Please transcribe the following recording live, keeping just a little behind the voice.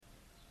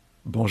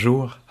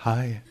Bonjour,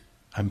 hi,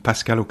 I'm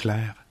Pascal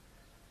Auclair.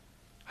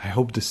 I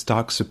hope this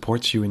talk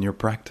supports you in your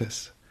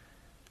practice.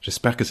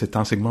 J'espère que cet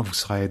enseignement vous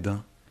sera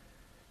aidant.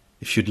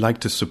 If you'd like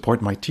to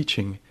support my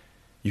teaching,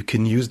 you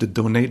can use the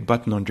donate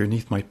button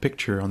underneath my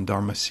picture on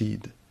Dharma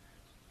Seed.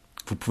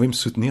 Vous pouvez me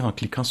soutenir en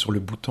cliquant sur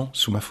le bouton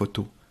sous ma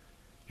photo.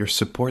 Your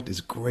support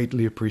is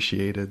greatly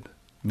appreciated.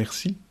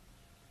 Merci.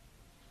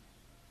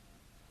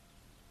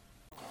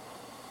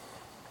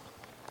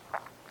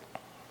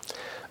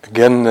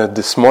 Again,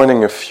 this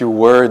morning a few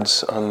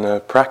words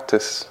on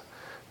practice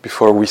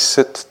before we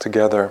sit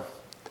together.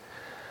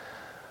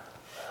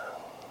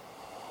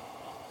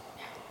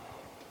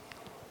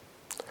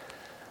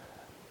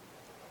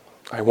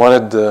 I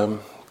wanted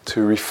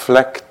to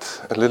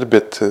reflect a little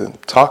bit, to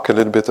talk a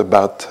little bit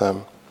about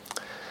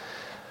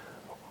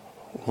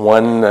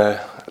one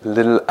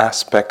little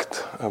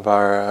aspect of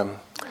our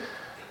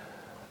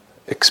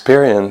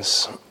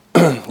experience,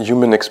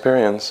 human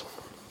experience,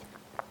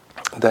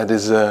 that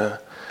is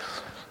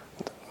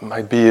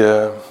might be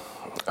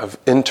of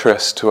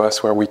interest to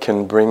us, where we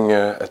can bring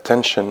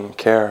attention,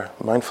 care,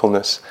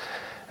 mindfulness,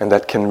 and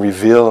that can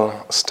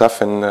reveal stuff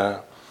and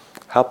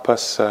help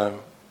us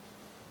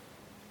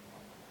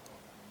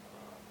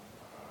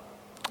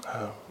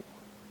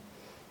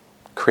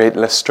create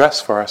less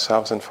stress for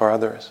ourselves and for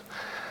others.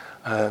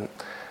 I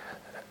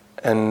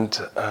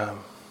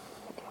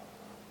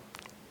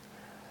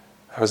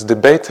was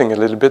debating a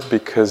little bit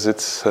because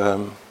it's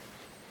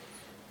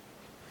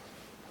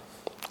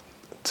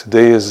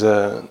today is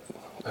the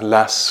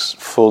last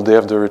full day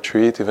of the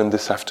retreat. Even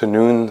this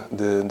afternoon,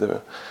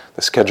 the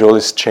schedule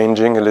is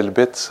changing a little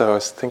bit. So I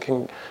was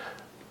thinking,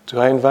 do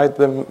I invite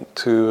them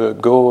to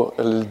go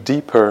a little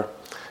deeper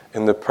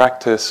in the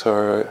practice,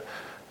 or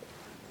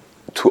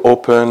to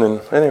open?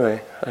 And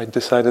anyway, I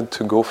decided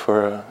to go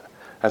for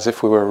as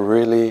if we were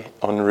really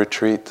on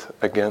retreat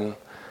again,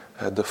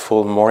 the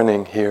full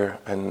morning here,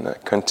 and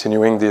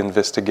continuing the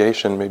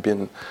investigation, maybe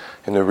in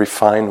a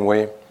refined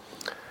way.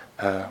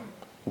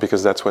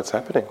 Because that's what's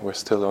happening. We're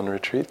still on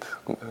retreat.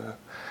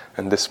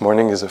 And this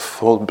morning is a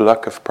full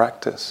block of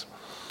practice.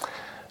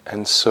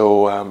 And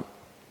so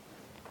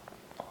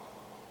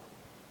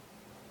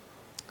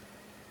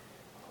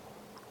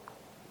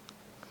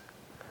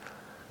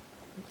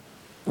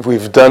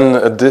we've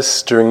done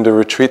this during the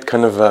retreat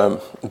kind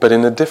of, but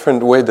in a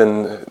different way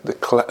than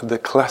the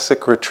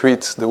classic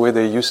retreats, the way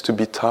they used to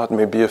be taught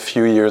maybe a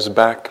few years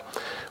back,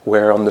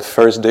 where on the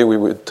first day we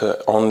would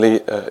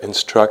only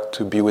instruct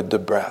to be with the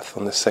breath,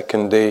 on the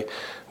second day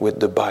with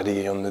the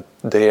body, on the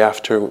day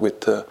after with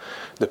the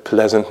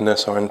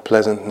pleasantness or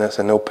unpleasantness,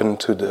 and open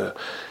to the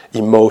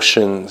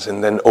emotions,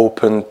 and then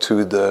open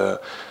to the,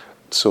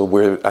 so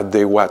we're at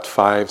day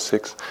 5,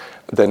 6,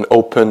 then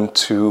open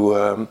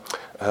to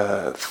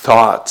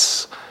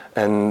thoughts.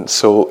 And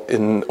so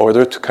in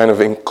order to kind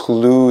of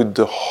include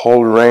the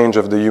whole range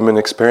of the human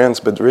experience,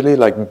 but really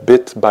like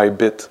bit by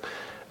bit.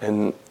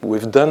 And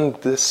we've done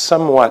this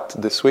somewhat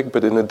this week,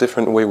 but in a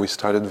different way. We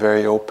started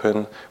very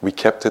open, we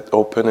kept it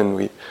open, and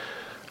we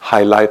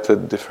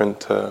highlighted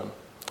different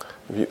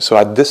views. So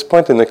at this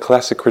point in the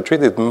classic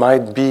retreat, it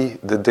might be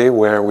the day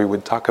where we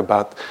would talk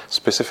about,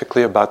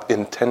 specifically about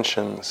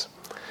intentions.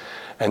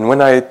 And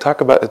when I talk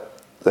about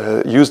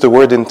use the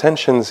word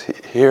intention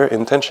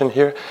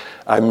here,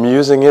 I'm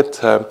using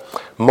it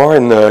more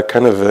in a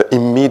kind of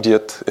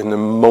immediate, in a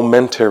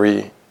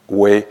momentary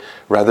way,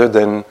 rather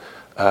than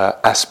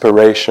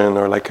aspiration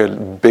or like a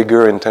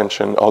bigger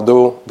intention,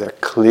 although they're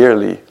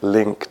clearly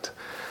linked.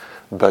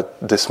 But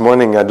this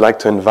morning I'd like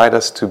to invite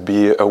us to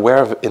be aware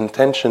of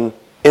intention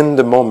in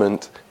the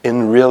moment,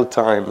 in real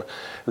time,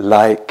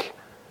 like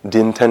the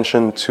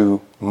intention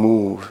to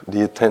move,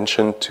 the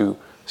intention to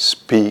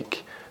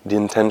speak, the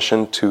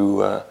intention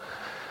to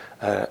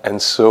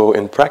and so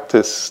in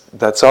practice,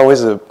 that's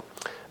always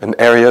an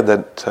area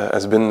that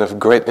has been of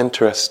great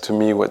interest to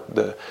me.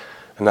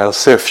 And I'll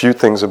say a few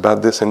things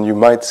about this, and you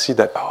might see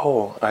that,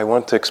 oh, I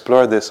want to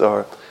explore this,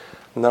 or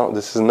no,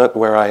 this is not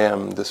where I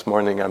am this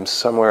morning. I'm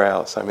somewhere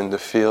else. I'm in the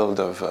field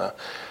of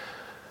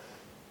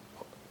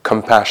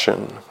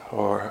compassion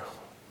or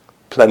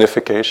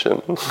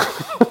planification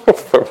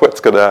for what's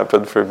going to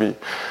happen for me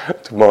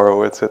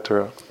tomorrow,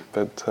 etc.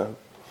 But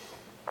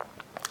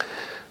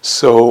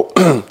so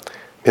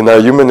in our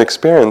human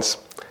experience,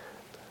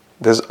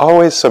 there's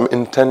always some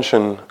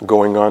intention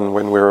going on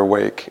when we're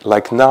awake.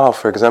 Like now,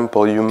 for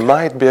example, you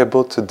might be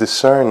able to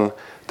discern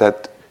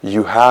that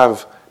you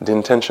have the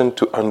intention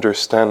to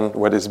understand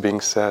what is being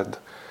said.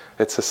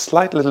 It's a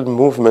slight little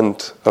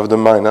movement of the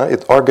mind.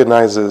 It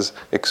organizes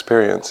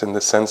experience in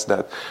the sense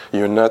that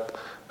you're not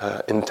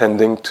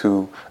intending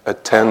to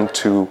attend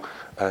to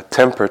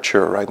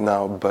temperature right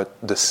now, but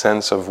the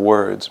sense of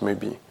words,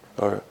 maybe,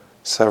 or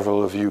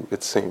several of you,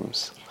 it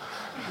seems.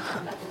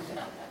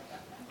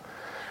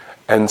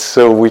 And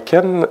so we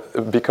can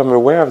become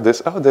aware of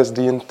this. Oh, there's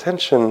the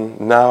intention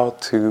now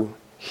to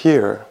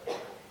hear,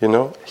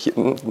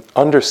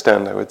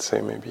 understand, I would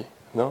say, maybe.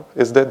 No?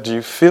 Do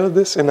you feel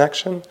this in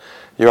action?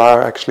 You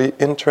are actually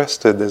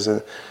interested. There's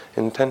an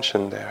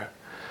intention there.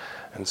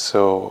 And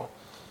so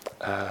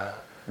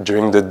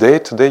during the day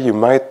today, you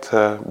might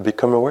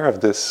become aware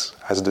of this.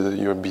 As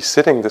you'll be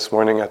sitting this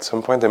morning, at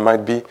some point there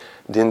might be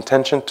the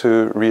intention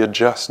to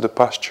readjust the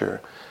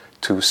posture,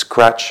 to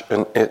scratch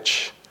an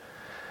itch.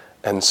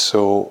 And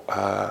so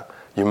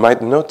you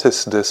might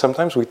notice this.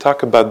 Sometimes we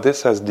talk about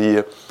this as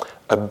the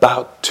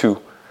about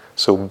to.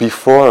 So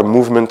before a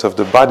movement of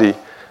the body,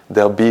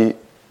 there'll be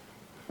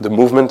the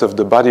movement of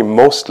the body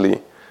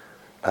mostly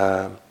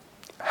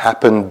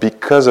happen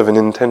because of an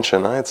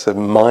intention. It's a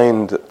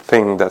mind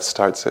thing that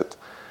starts it.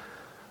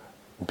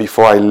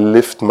 Before I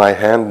lift my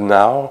hand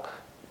now,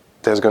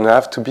 there's going to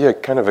have to be a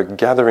kind of a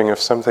gathering of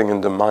something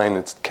in the mind.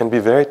 It can be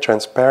very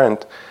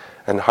transparent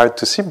and hard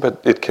to see,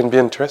 but it can be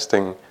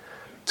interesting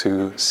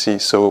to see.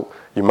 So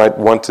you might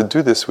want to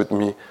do this with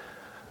me.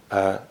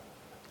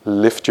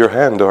 Lift your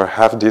hand or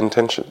have the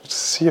intention.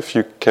 See if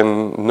you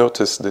can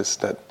notice this,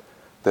 that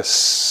there's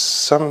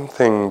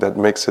something that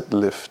makes it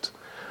lift.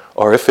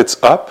 Or if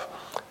it's up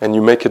and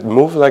you make it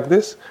move like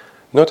this,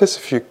 notice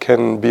if you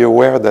can be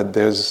aware that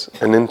there's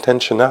an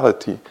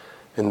intentionality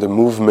in the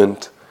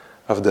movement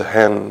of the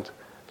hand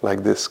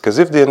like this. Because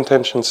if the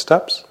intention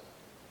stops,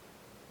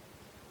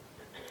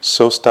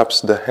 so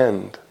stops the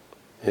hand.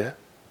 Yeah?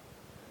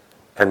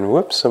 And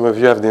whoops, some of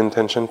you have the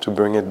intention to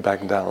bring it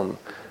back down,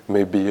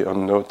 maybe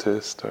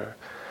unnoticed.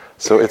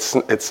 So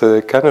it's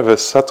a kind of a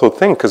subtle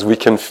thing, because we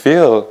can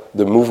feel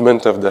the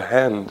movement of the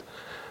hand,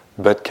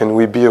 but can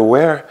we be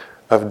aware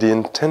of the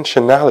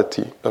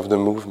intentionality of the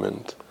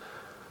movement?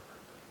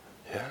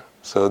 Yeah,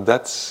 so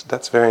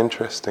that's very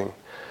interesting.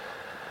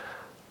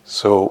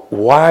 So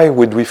why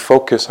would we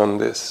focus on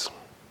this?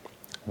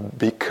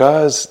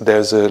 Because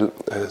there's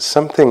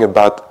something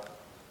about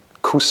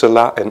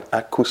kusala and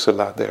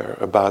akusala there,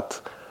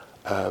 about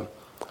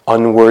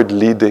onward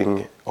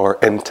leading or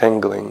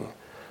entangling.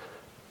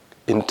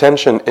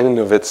 Intention in and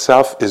of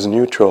itself is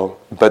neutral,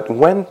 but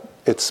when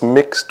it's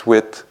mixed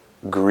with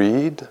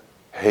greed,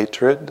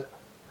 hatred,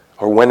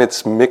 or when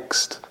it's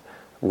mixed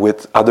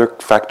with other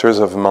factors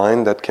of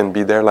mind that can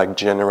be there, like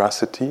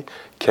generosity,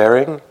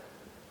 caring,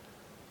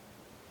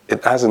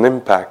 it has an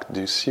impact.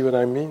 Do you see what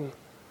I mean?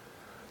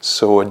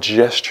 So a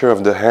gesture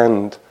of the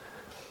hand,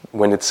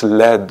 when it's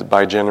led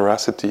by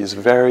generosity, is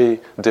very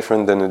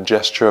different than a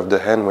gesture of the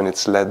hand when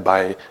it's led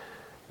by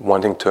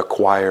wanting to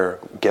acquire,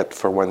 get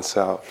for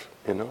oneself,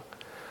 you know?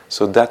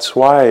 So that's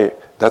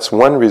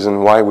one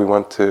reason why we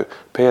want to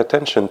pay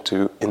attention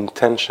to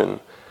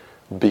intention,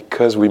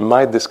 because we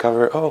might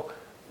discover, oh,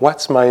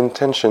 what's my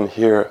intention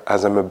here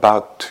as I'm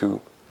about to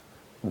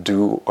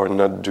do or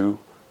not do,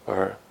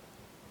 or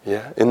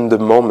in the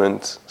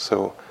moment.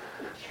 So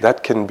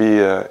that can be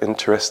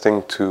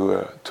interesting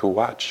to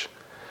watch.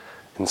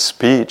 In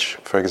speech,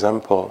 for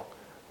example,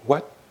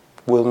 what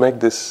will make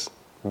this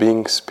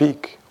being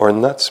speak or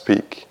not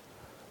speak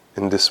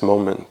in this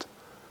moment?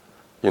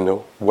 You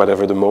know,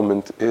 whatever the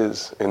moment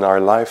is in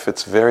our life,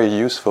 it's very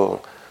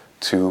useful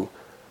to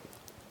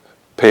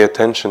pay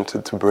attention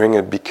to bring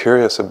it, be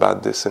curious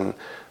about this, and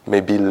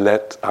maybe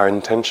let our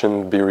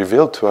intention be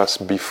revealed to us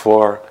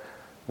before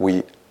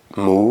we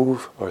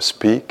move or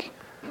speak,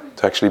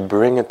 to actually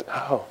bring it,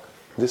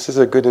 this is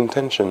a good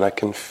intention. I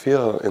can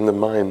feel in the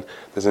mind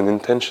there's an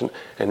intention,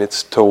 and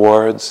it's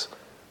towards,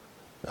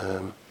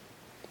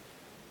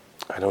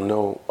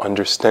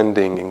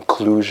 understanding,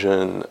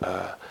 inclusion,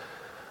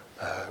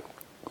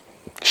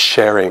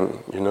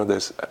 sharing. You know,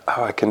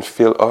 I can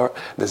feel,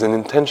 there's an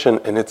intention,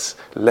 and it's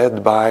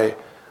led by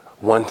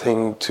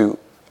wanting to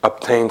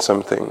obtain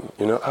something.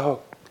 You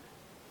know,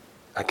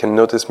 I can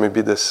notice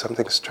maybe there's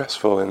something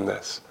stressful in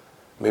this.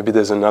 Maybe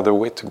there's another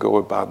way to go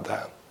about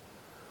that.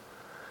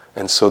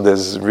 And so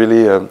there's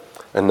really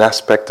an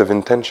aspect of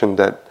intention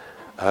that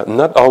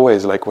not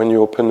always, like when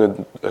you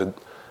open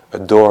a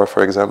door,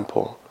 for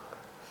example,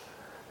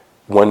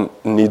 one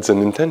needs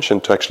an intention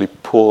to actually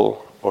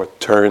pull or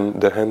turn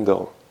the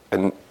handle.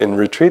 And in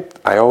retreat,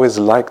 I always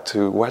like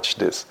to watch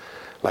this,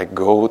 like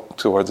go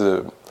towards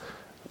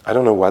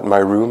my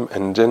room,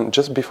 and then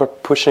just before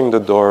pushing the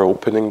door,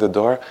 opening the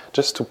door,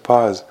 just to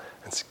pause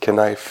and see, can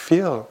I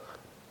feel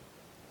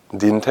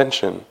the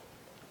intention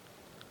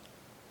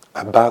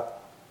about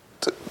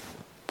to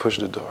push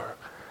the door?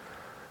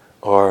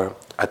 Or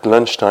at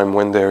lunchtime,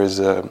 when there is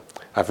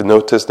I've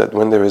noticed that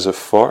when there is a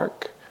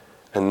fork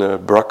and a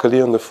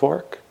broccoli on the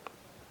fork,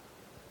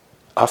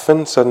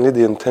 often suddenly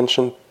the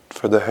intention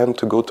for the hand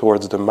to go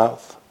towards the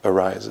mouth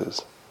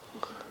arises.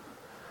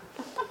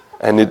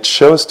 And it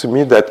shows to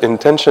me that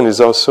intention is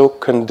also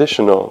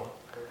conditional,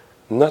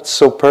 not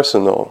so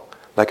personal.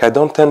 Like I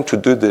don't tend to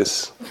do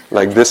this,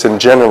 like this in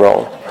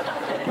general.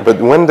 But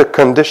when the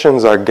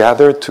conditions are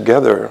gathered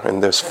together,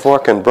 and there's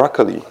fork and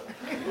broccoli,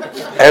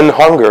 and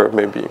hunger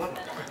maybe,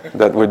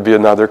 that would be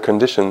another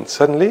condition.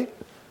 Suddenly,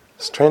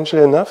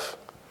 strangely enough,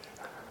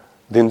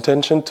 the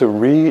intention to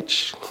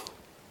reach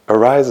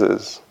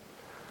arises.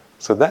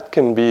 So that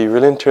can be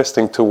really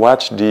interesting to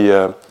watch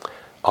the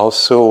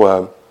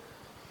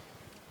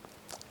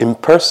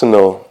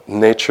impersonal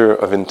nature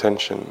of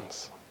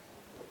intentions.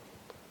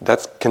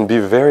 That can be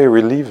very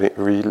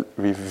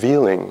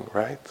revealing,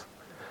 right?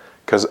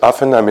 Because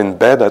often I'm in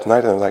bed at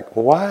night and I'm like,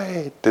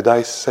 why did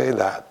I say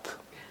that?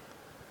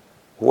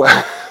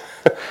 What?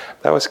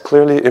 That was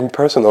clearly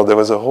impersonal. There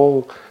was a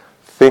whole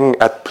thing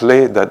at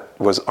play that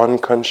was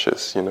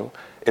unconscious,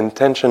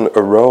 Intention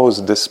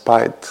arose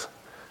despite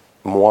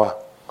moi,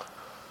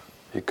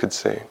 you could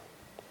say.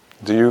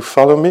 Do you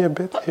follow me a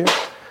bit here?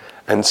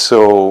 And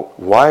so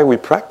why we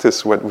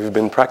practice what we've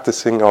been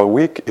practicing all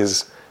week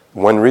is,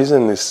 one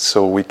reason is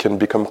so we can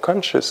become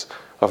conscious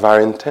of our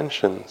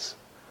intentions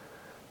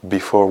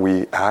before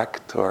we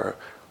act or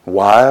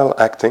while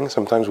acting.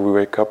 Sometimes we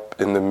wake up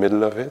in the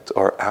middle of it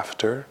or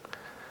after.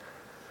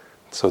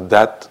 So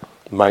that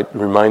might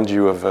remind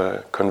you of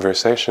a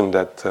conversation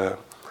that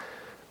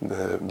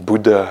the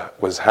Buddha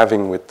was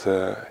having with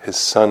his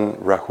son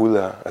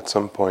Rahula at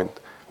some point,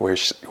 where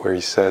he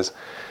says,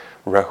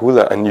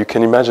 Rahula, and you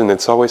can imagine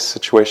it's always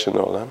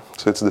situational. Huh?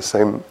 So it's the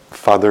same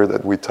father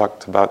that we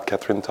talked about,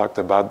 Catherine talked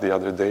about the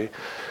other day.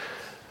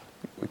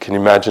 We can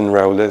imagine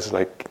Rahula is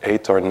like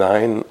 8 or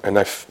 9, and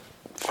I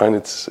find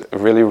it's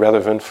really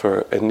relevant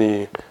for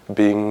any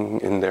being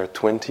in their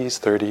 20s,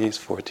 30s,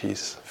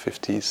 40s,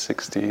 50s,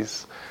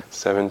 60s,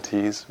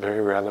 70s,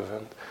 very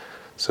relevant.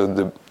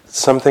 So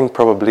something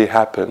probably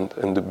happened,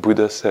 and the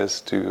Buddha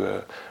says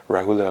to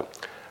Rahula,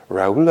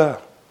 Rahula,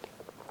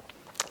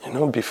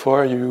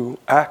 before you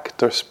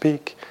act or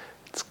speak,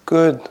 it's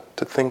good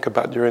to think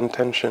about your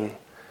intention.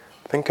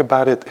 Think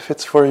about it. If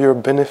it's for your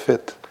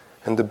benefit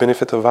and the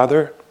benefit of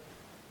others,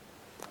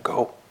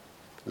 go.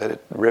 Let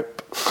it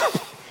rip.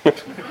 I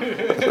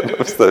don't know if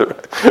it's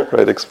the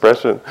right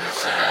expression.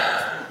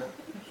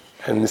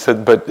 And he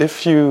said, but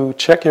if you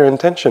check your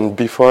intention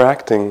before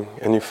acting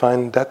and you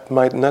find that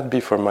might not be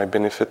for my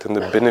benefit and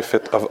the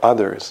benefit of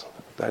others,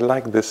 I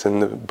like this in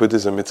the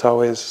Buddhism,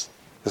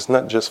 it's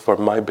not just for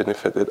my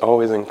benefit, it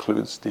always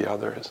includes the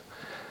others.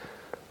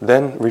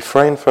 Then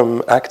refrain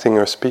from acting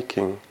or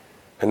speaking.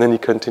 And then he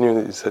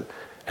continued, he said,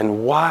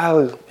 and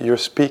while you're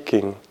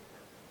speaking,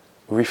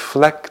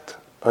 reflect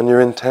on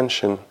your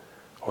intention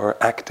or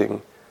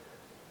acting.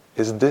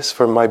 Is this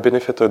for my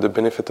benefit or the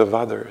benefit of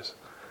others?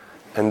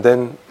 And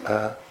then,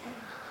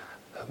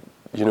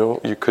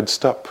 you could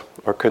stop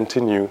or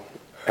continue.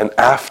 And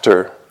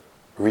after,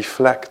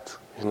 reflect,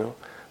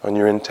 on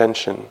your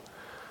intention.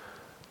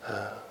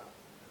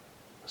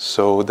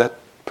 So that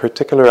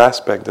particular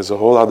aspect, there's a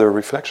whole other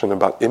reflection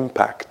about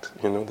impact,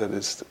 that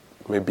is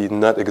maybe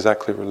not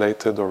exactly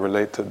related or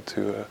related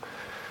to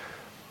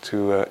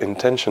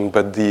intention,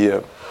 but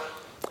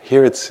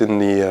here it's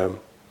in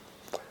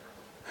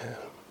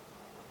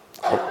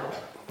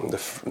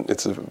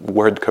it's a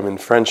word come in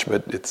French,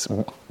 but it's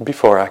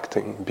before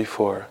acting,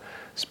 before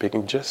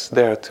speaking, just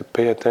there to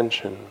pay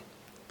attention.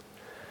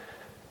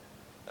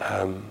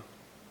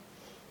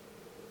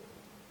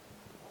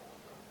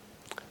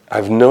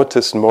 I've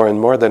noticed more and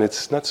more that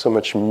it's not so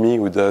much me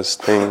who does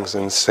things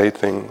and say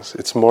things,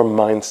 it's more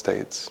mind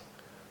states.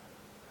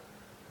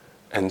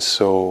 And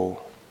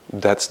so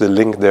that's the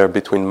link there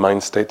between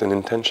mind state and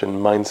intention.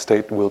 Mind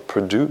state will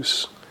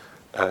produce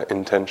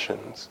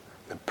intentions,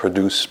 they'll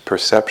produce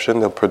perception,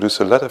 they'll produce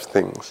a lot of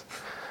things.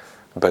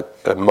 But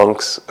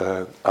amongst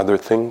other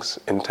things,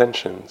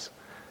 intentions.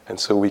 And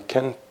so we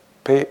can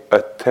pay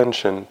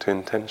attention to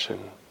intention.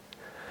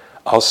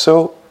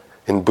 Also,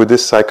 in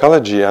Buddhist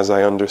psychology, as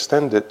I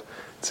understand it,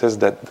 it says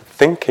that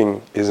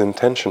thinking is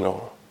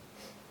intentional.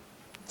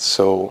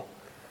 So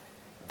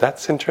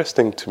that's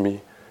interesting to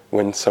me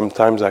when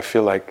sometimes I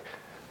feel like,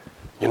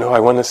 I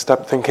want to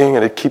stop thinking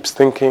and it keeps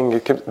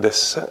thinking.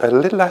 There's a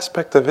little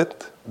aspect of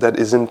it that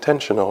is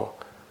intentional.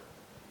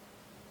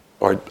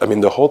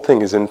 The whole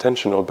thing is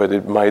intentional, but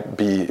it might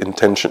be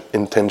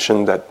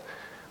intention that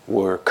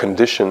were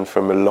conditioned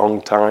from a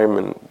long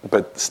time.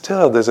 But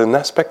still, there's an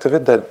aspect of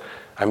it that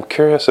I'm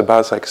curious about.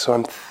 It's like,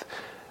 so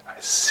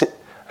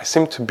I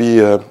seem to be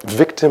a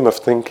victim of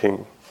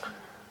thinking,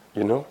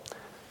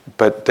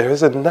 But there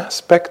is an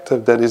aspect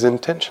of that is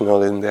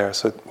intentional in there.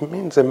 So it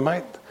means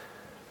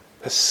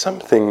there's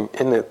something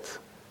in it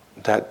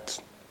that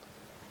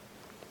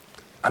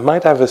I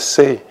might have a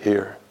say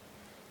here.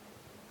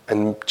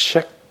 And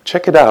check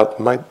it out.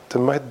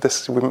 There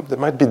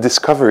might be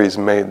discoveries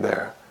made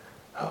there.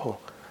 Oh.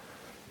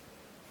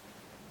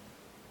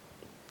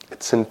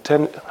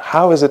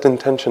 How is it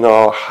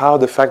intentional? How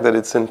the fact that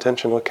it's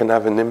intentional can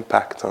have an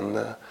impact on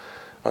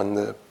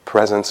the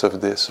presence of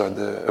this, or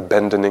the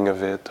abandoning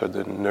of it, or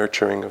the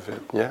nurturing of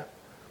it. Yeah.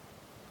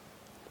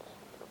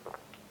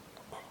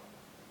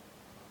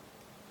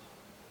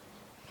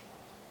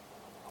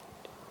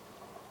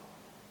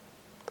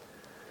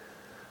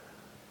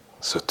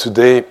 So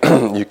today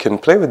you can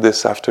play with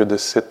this after the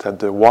sit at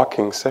the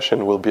walking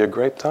session. Will be a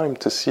great time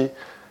to see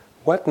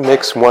what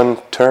makes one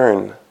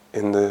turn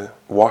in the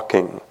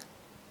walking.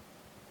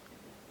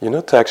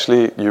 To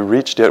actually, you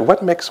reach there.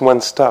 What makes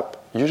one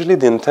stop? Usually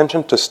the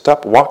intention to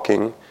stop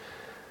walking,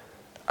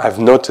 I've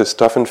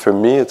noticed often for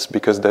me, it's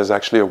because there's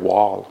actually a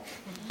wall.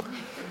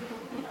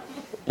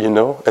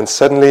 And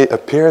suddenly it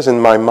appears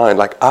in my mind,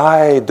 like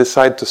I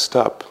decide to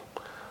stop.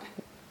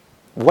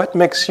 What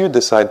makes you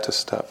decide to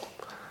stop?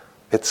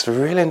 it's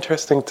really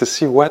interesting to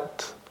see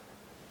what,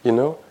 you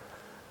know,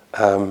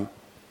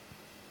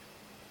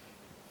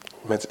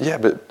 yeah,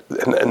 but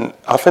and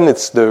often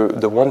it's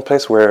the one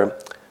place where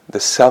the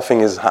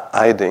selfing is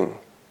hiding.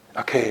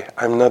 Okay,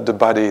 I'm not the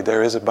body.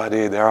 There is a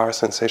body. There are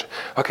sensations.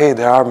 Okay,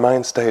 there are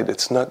mind state.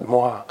 It's not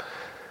moi.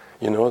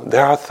 You know,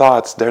 there are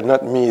thoughts. They're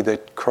not me. They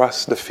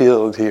cross the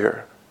field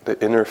here,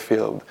 the inner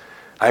field.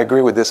 I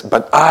agree with this,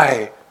 but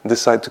I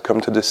decide to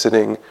come to the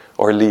sitting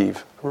or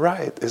leave.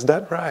 Right? Is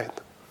that right?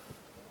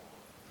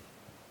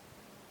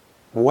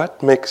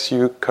 What makes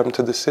you come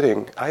to the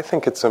sitting? I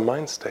think it's a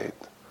mind state.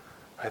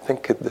 I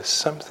think there's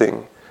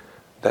something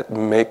that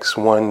makes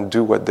one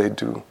do what they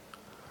do.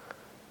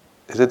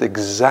 Is it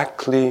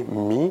exactly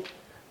me,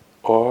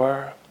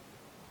 or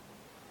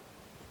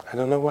I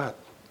don't know what?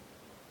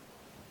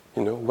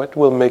 You know, what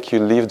will make you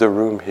leave the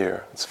room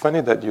here? It's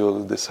funny that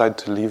you'll decide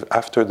to leave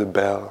after the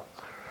bell.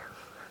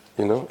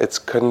 You know, it's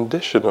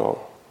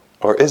conditional.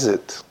 Or is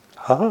it?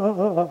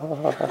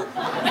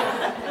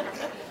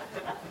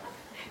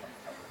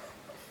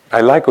 I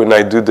like when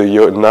I do the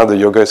yoga. Now the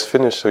yoga is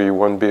finished, so you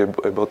won't be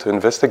able to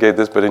investigate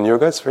this. But in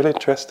yoga, it's really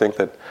interesting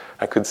that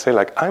I could say,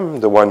 like,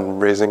 I'm the one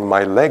raising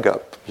my leg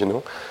up, you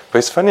know. But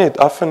it's funny, it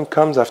often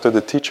comes after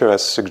the teacher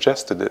has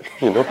suggested it,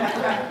 you know.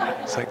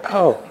 It's like,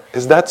 oh,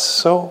 is that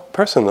so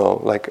personal?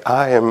 Like,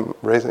 I am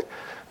raising...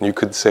 And you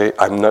could say,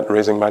 I'm not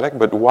raising my leg,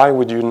 but why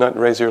would you not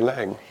raise your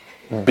leg?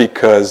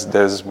 Because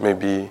there's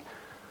maybe,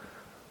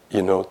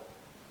 you know,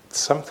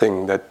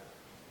 something that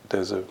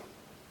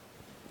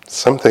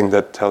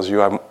tells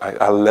you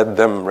I'll let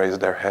them raise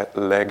their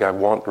leg, I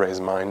won't raise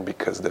mine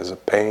because there's a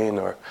pain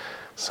or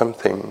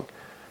something.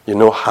 You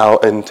know how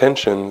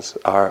intentions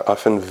are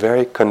often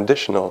very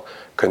conditional,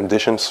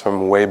 conditions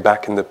from way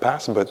back in the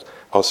past, but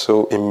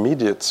also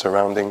immediate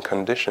surrounding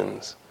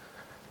conditions.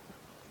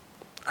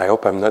 I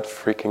hope I'm not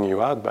freaking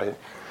you out by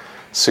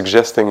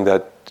suggesting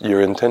that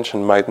your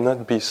intention might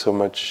not be so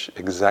much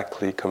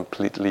exactly,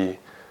 completely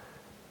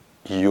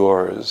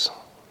yours,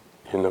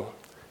 you know,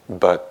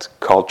 but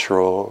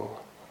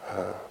cultural,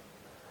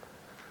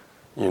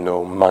 you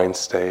know, mind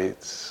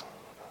states,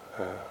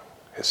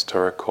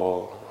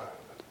 historical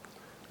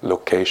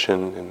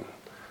location in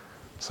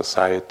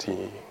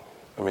society.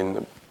 I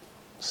mean,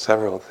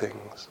 several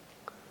things.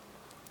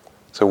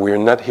 So we're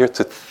not here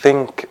to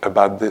think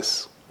about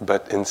this,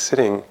 but in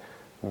sitting,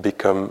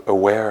 become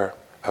aware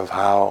of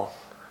how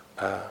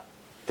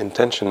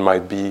intention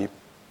might be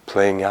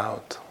playing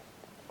out.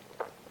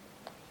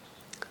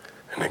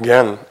 And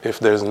again, if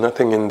there's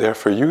nothing in there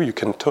for you, you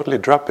can totally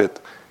drop it.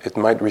 It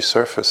might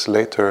resurface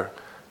later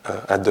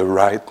at the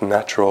right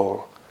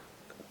natural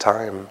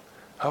time.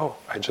 Oh,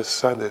 I just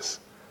saw this.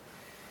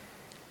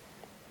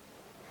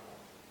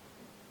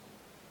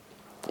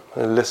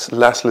 This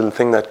last little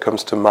thing that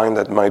comes to mind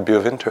that might be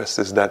of interest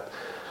is that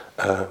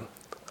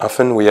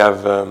often we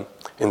have,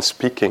 in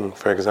speaking,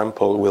 for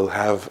example, we'll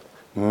have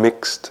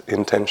mixed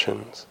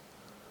intentions.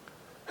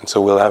 And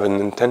so we'll have an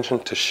intention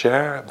to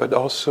share, but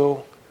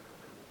also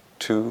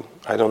to,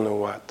 I don't know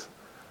what,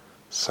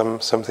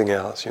 something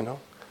else, you know?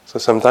 So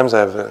sometimes I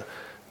have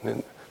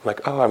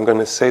like, oh, I'm going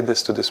to say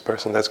this to this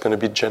person, that's going to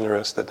be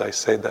generous that I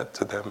say that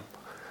to them.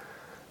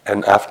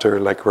 And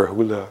after, like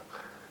Rahula,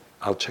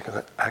 I'll check on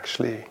it.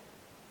 Actually,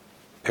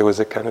 it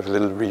was a kind of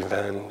little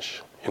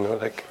revenge, you know,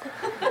 like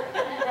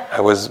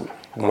I was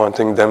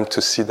wanting them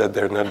to see that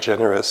they're not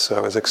generous, so I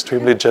was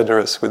extremely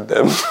generous with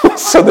them,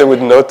 so they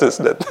would notice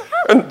that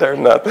they're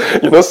not.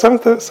 You know,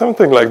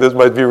 something like this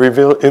might be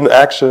revealed in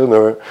action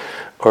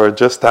or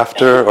just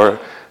after,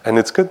 and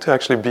it's good to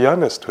actually be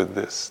honest with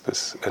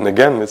this. And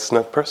again, it's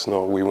not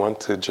personal. We want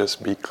to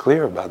just be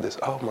clear about this.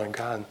 Oh my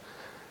God,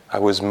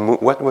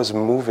 what was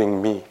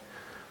moving me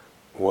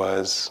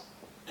was,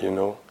 you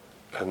know,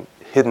 a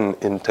hidden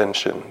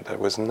intention that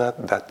was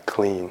not that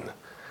clean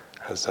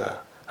as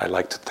I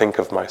like to think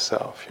of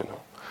myself, you know.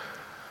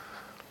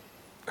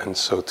 And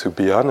so to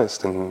be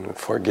honest and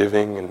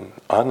forgiving and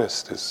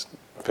honest is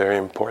very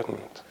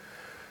important.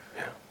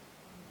 Yeah.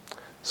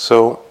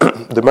 So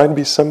there might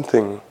be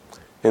something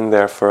in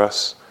there for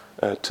us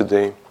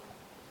today.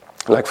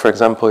 Like, for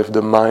example, if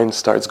the mind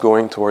starts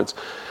going towards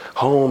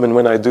home, and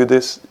when I do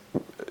this,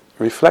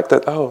 reflect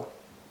that, oh,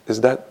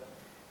 is that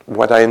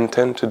what I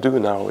intend to do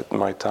now with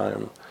my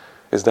time?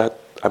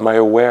 Am I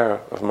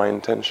aware of my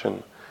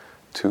intention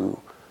to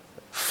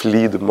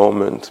flee the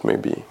moment,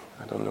 maybe?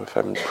 I don't know if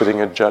I'm putting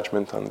a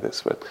judgment on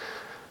this, but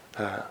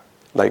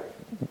like,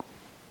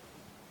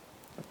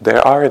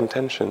 there are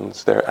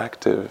intentions, they're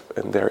active,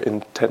 and they're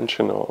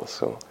intentional,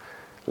 so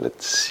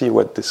let's see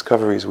what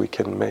discoveries we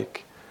can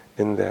make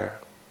in there.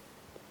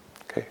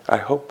 Okay, I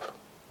hope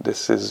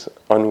this is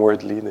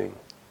onward leading.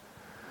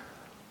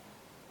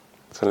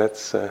 So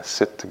let's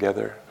sit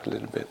together a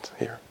little bit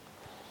here.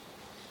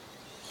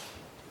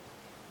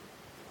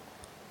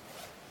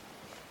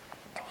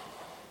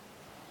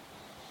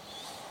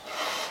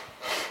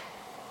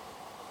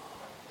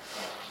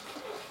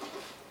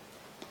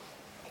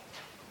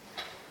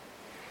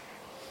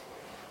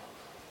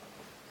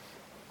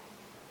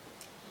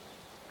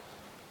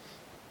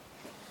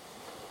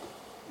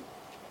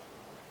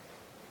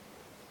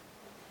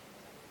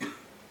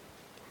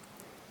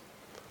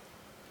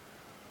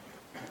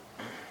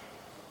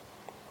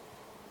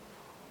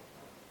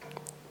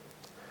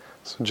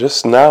 So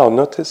just now,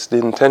 notice the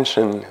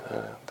intention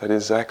that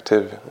is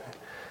active.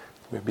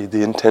 Maybe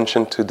the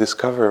intention to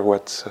discover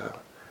what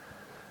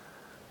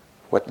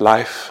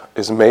life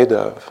is made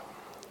of.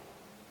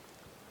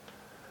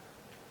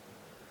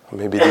 Or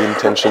maybe the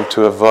intention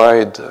to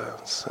avoid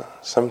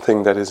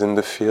something that is in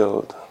the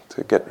field,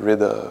 to get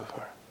rid of.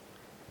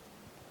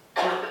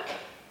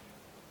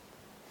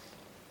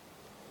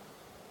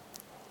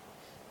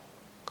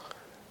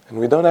 And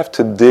we don't have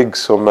to dig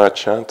so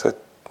much to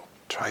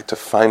try to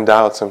find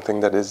out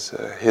something that is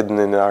hidden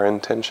in our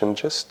intention.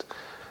 Just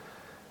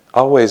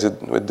always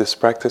with this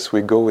practice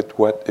we go with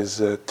what is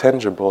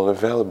tangible,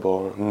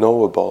 available,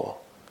 knowable.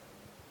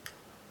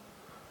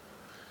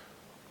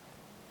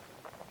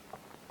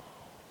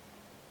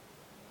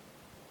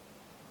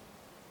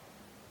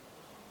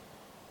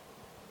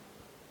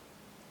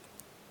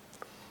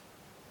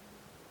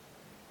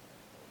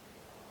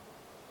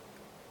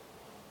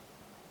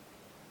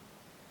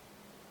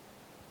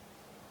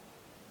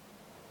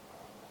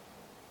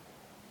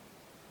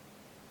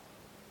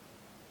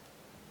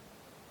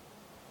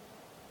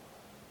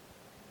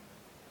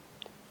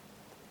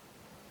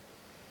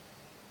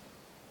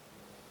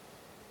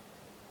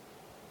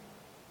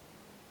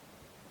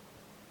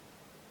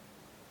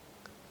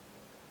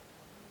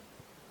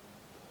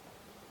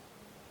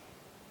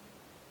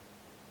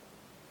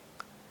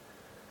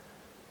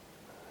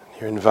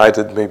 You're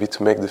invited maybe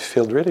to make the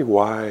field really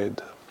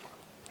wide,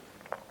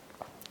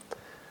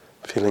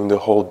 feeling the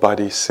whole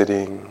body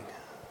sitting,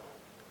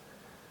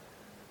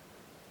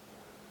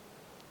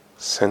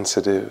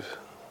 sensitive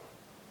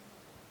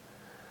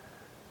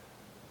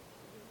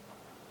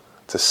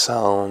to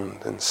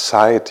sound and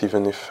sight,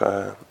 even if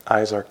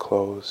eyes are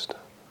closed,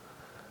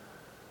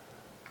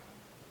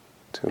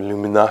 to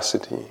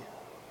luminosity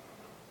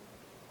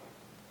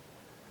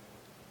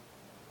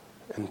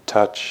and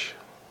touch,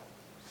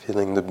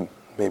 feeling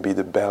maybe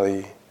the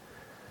belly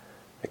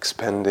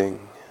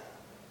expanding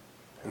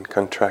and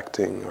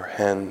contracting, or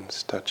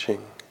hands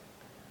touching.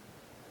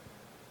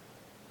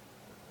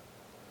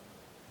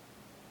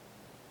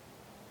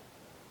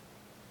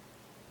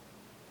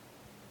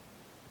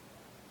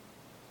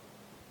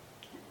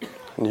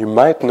 And you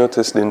might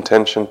notice the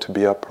intention to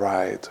be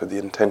upright, or the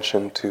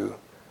intention to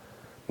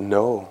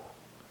know.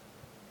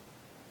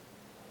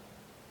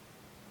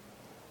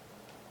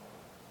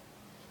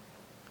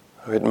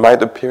 Or it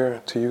might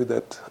appear to you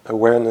that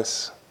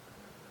awareness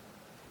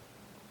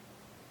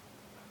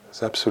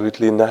is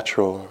absolutely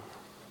natural.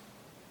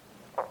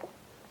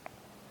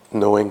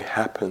 Knowing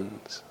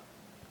happens.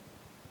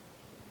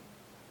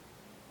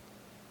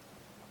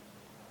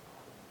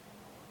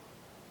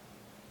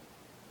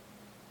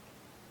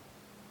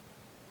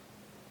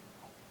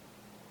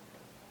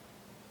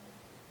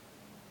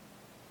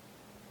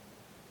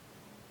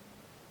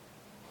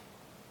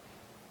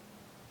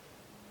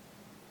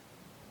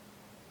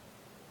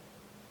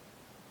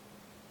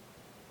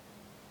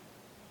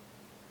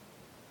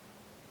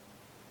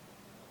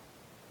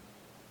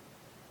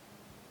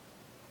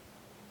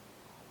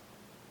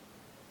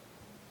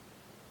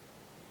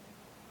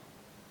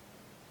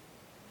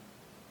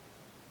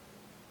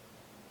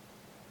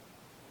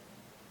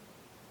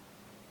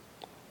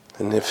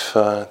 And if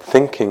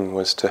thinking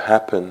was to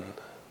happen,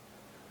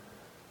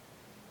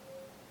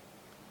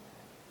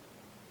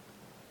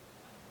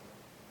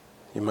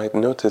 you might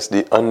notice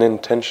the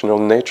unintentional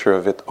nature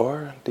of it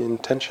or the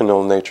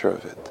intentional nature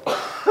of it.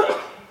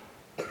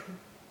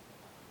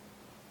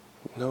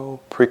 No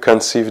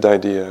preconceived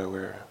idea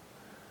where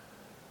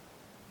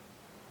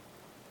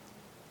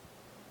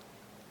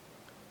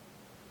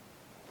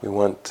we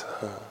want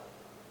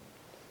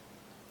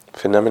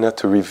phenomena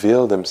to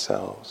reveal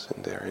themselves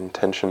in their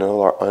intentional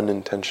or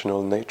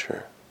unintentional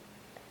nature.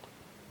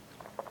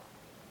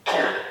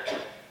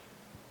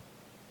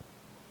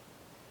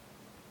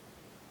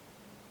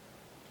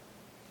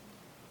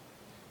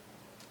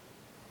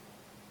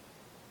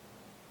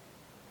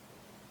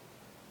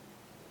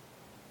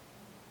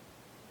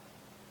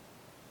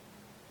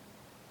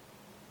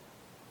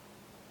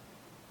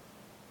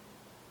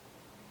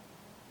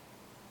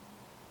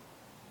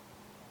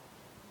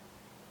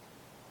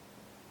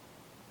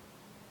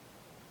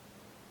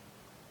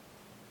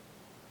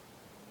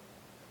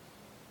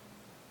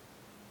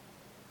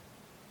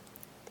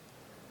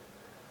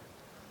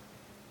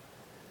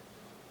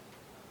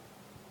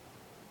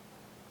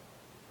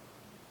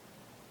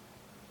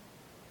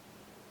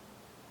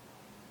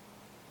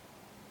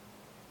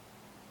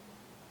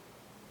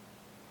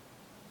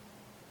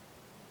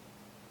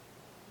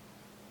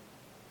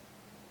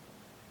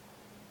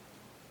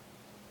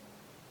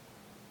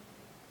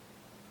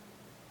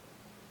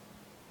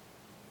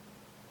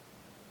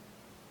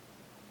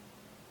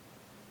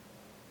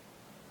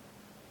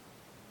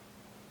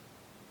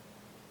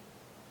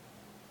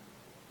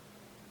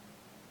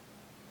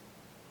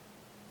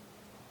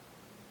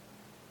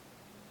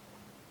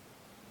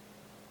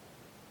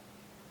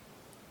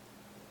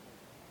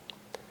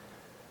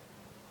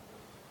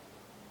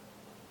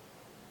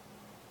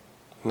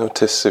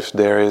 Notice if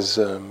there is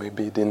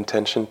maybe the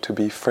intention to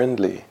be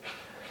friendly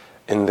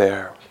in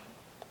there.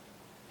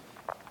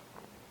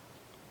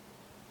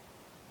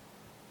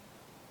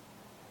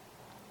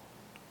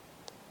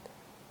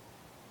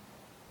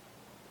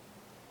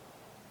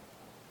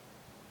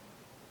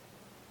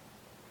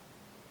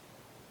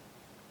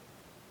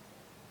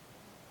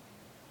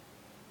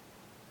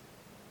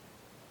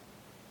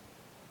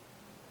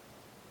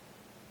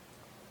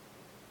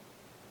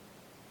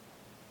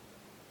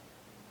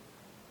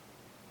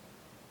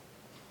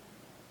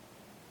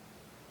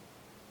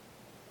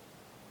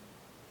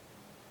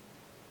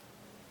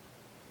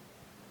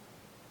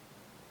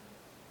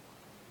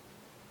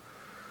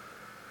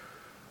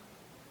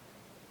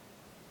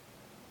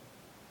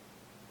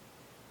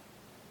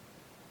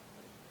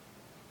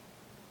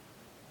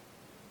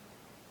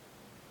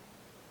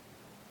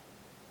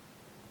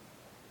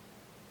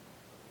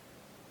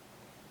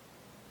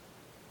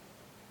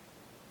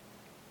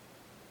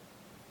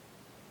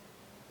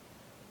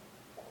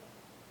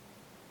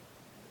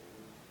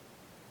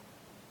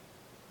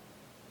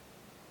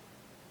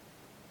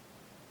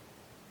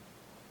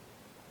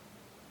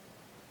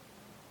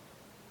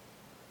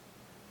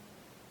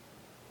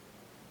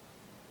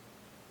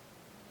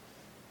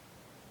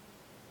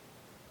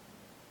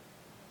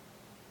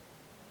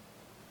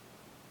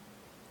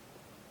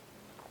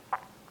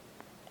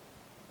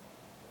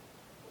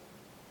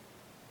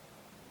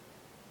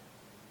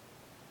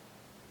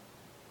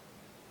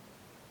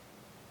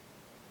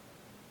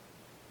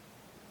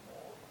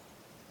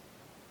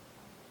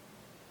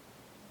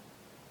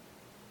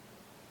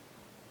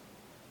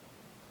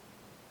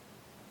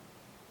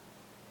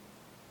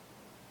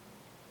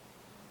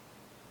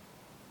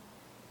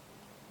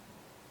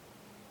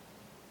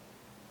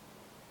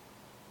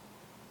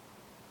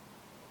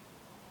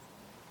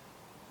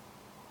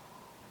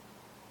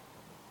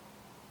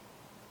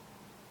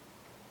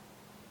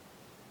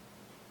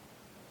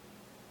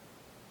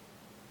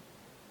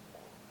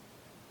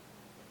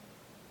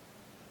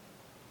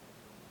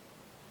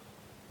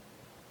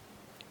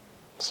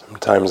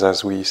 Sometimes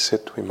as we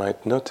sit, we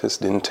might notice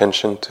the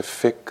intention to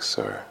fix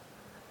or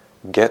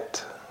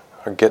get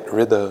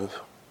rid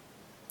of.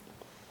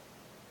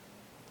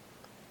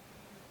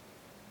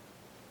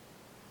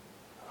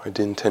 Or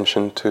the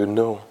intention to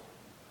know,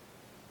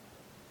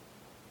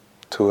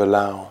 to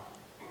allow.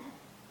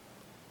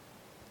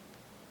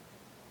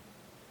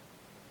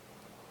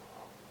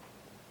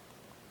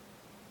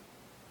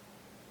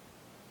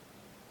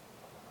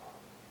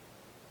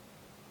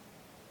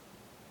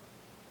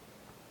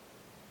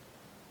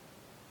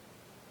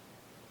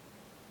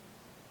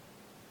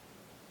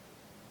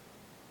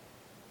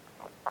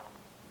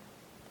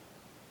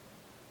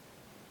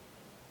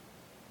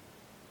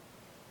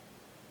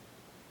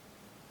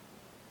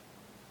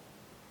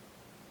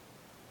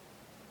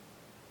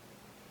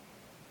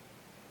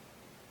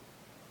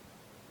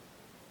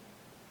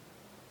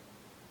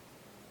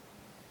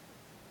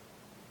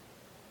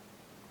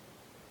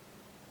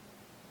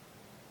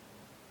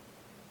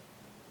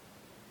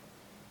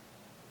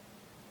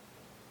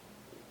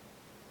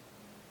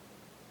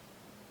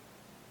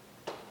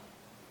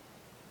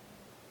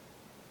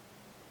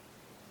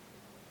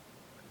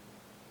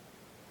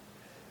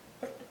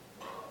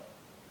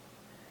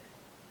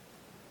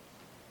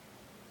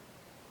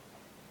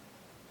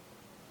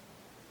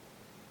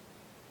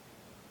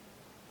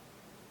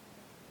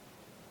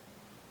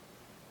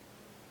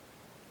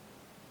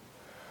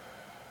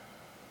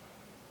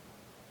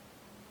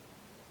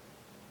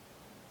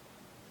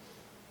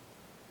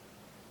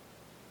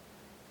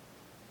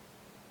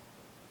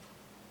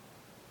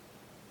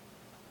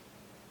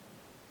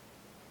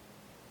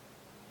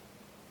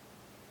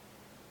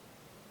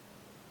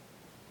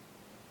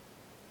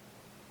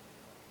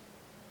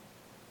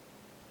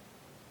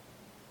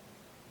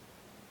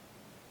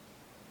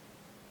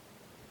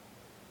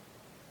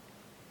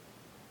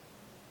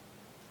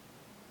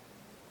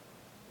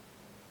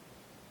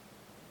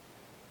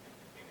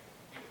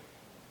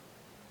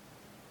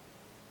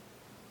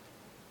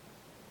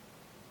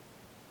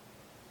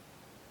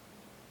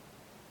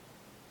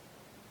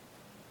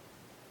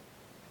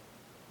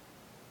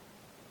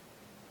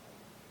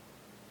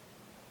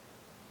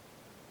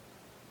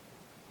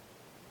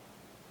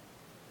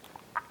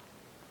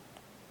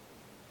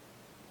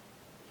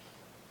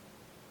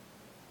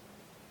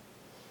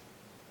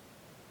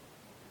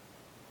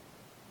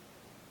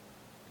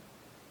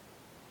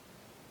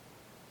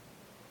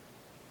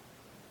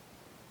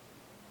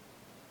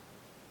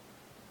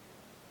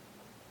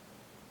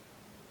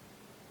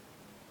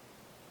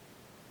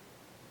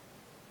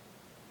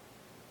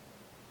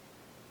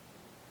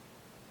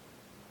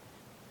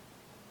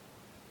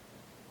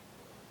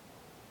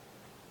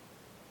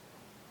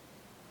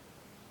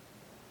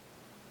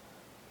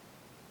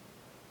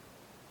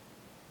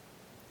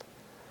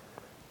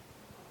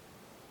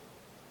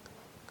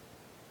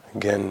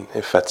 Again,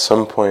 if at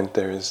some point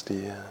there is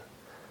the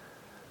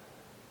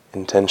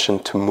intention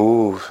to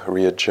move,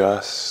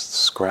 readjust,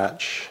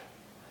 scratch,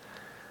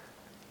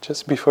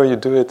 just before you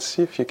do it,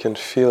 see if you can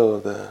feel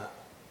the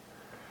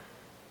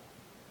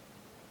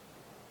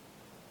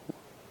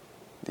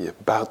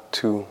about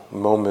to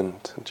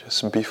moment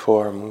just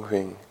before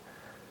moving,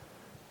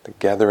 the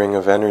gathering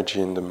of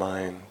energy in the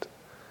mind,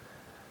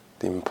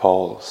 the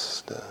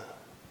impulse, the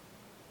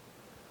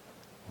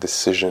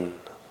decision.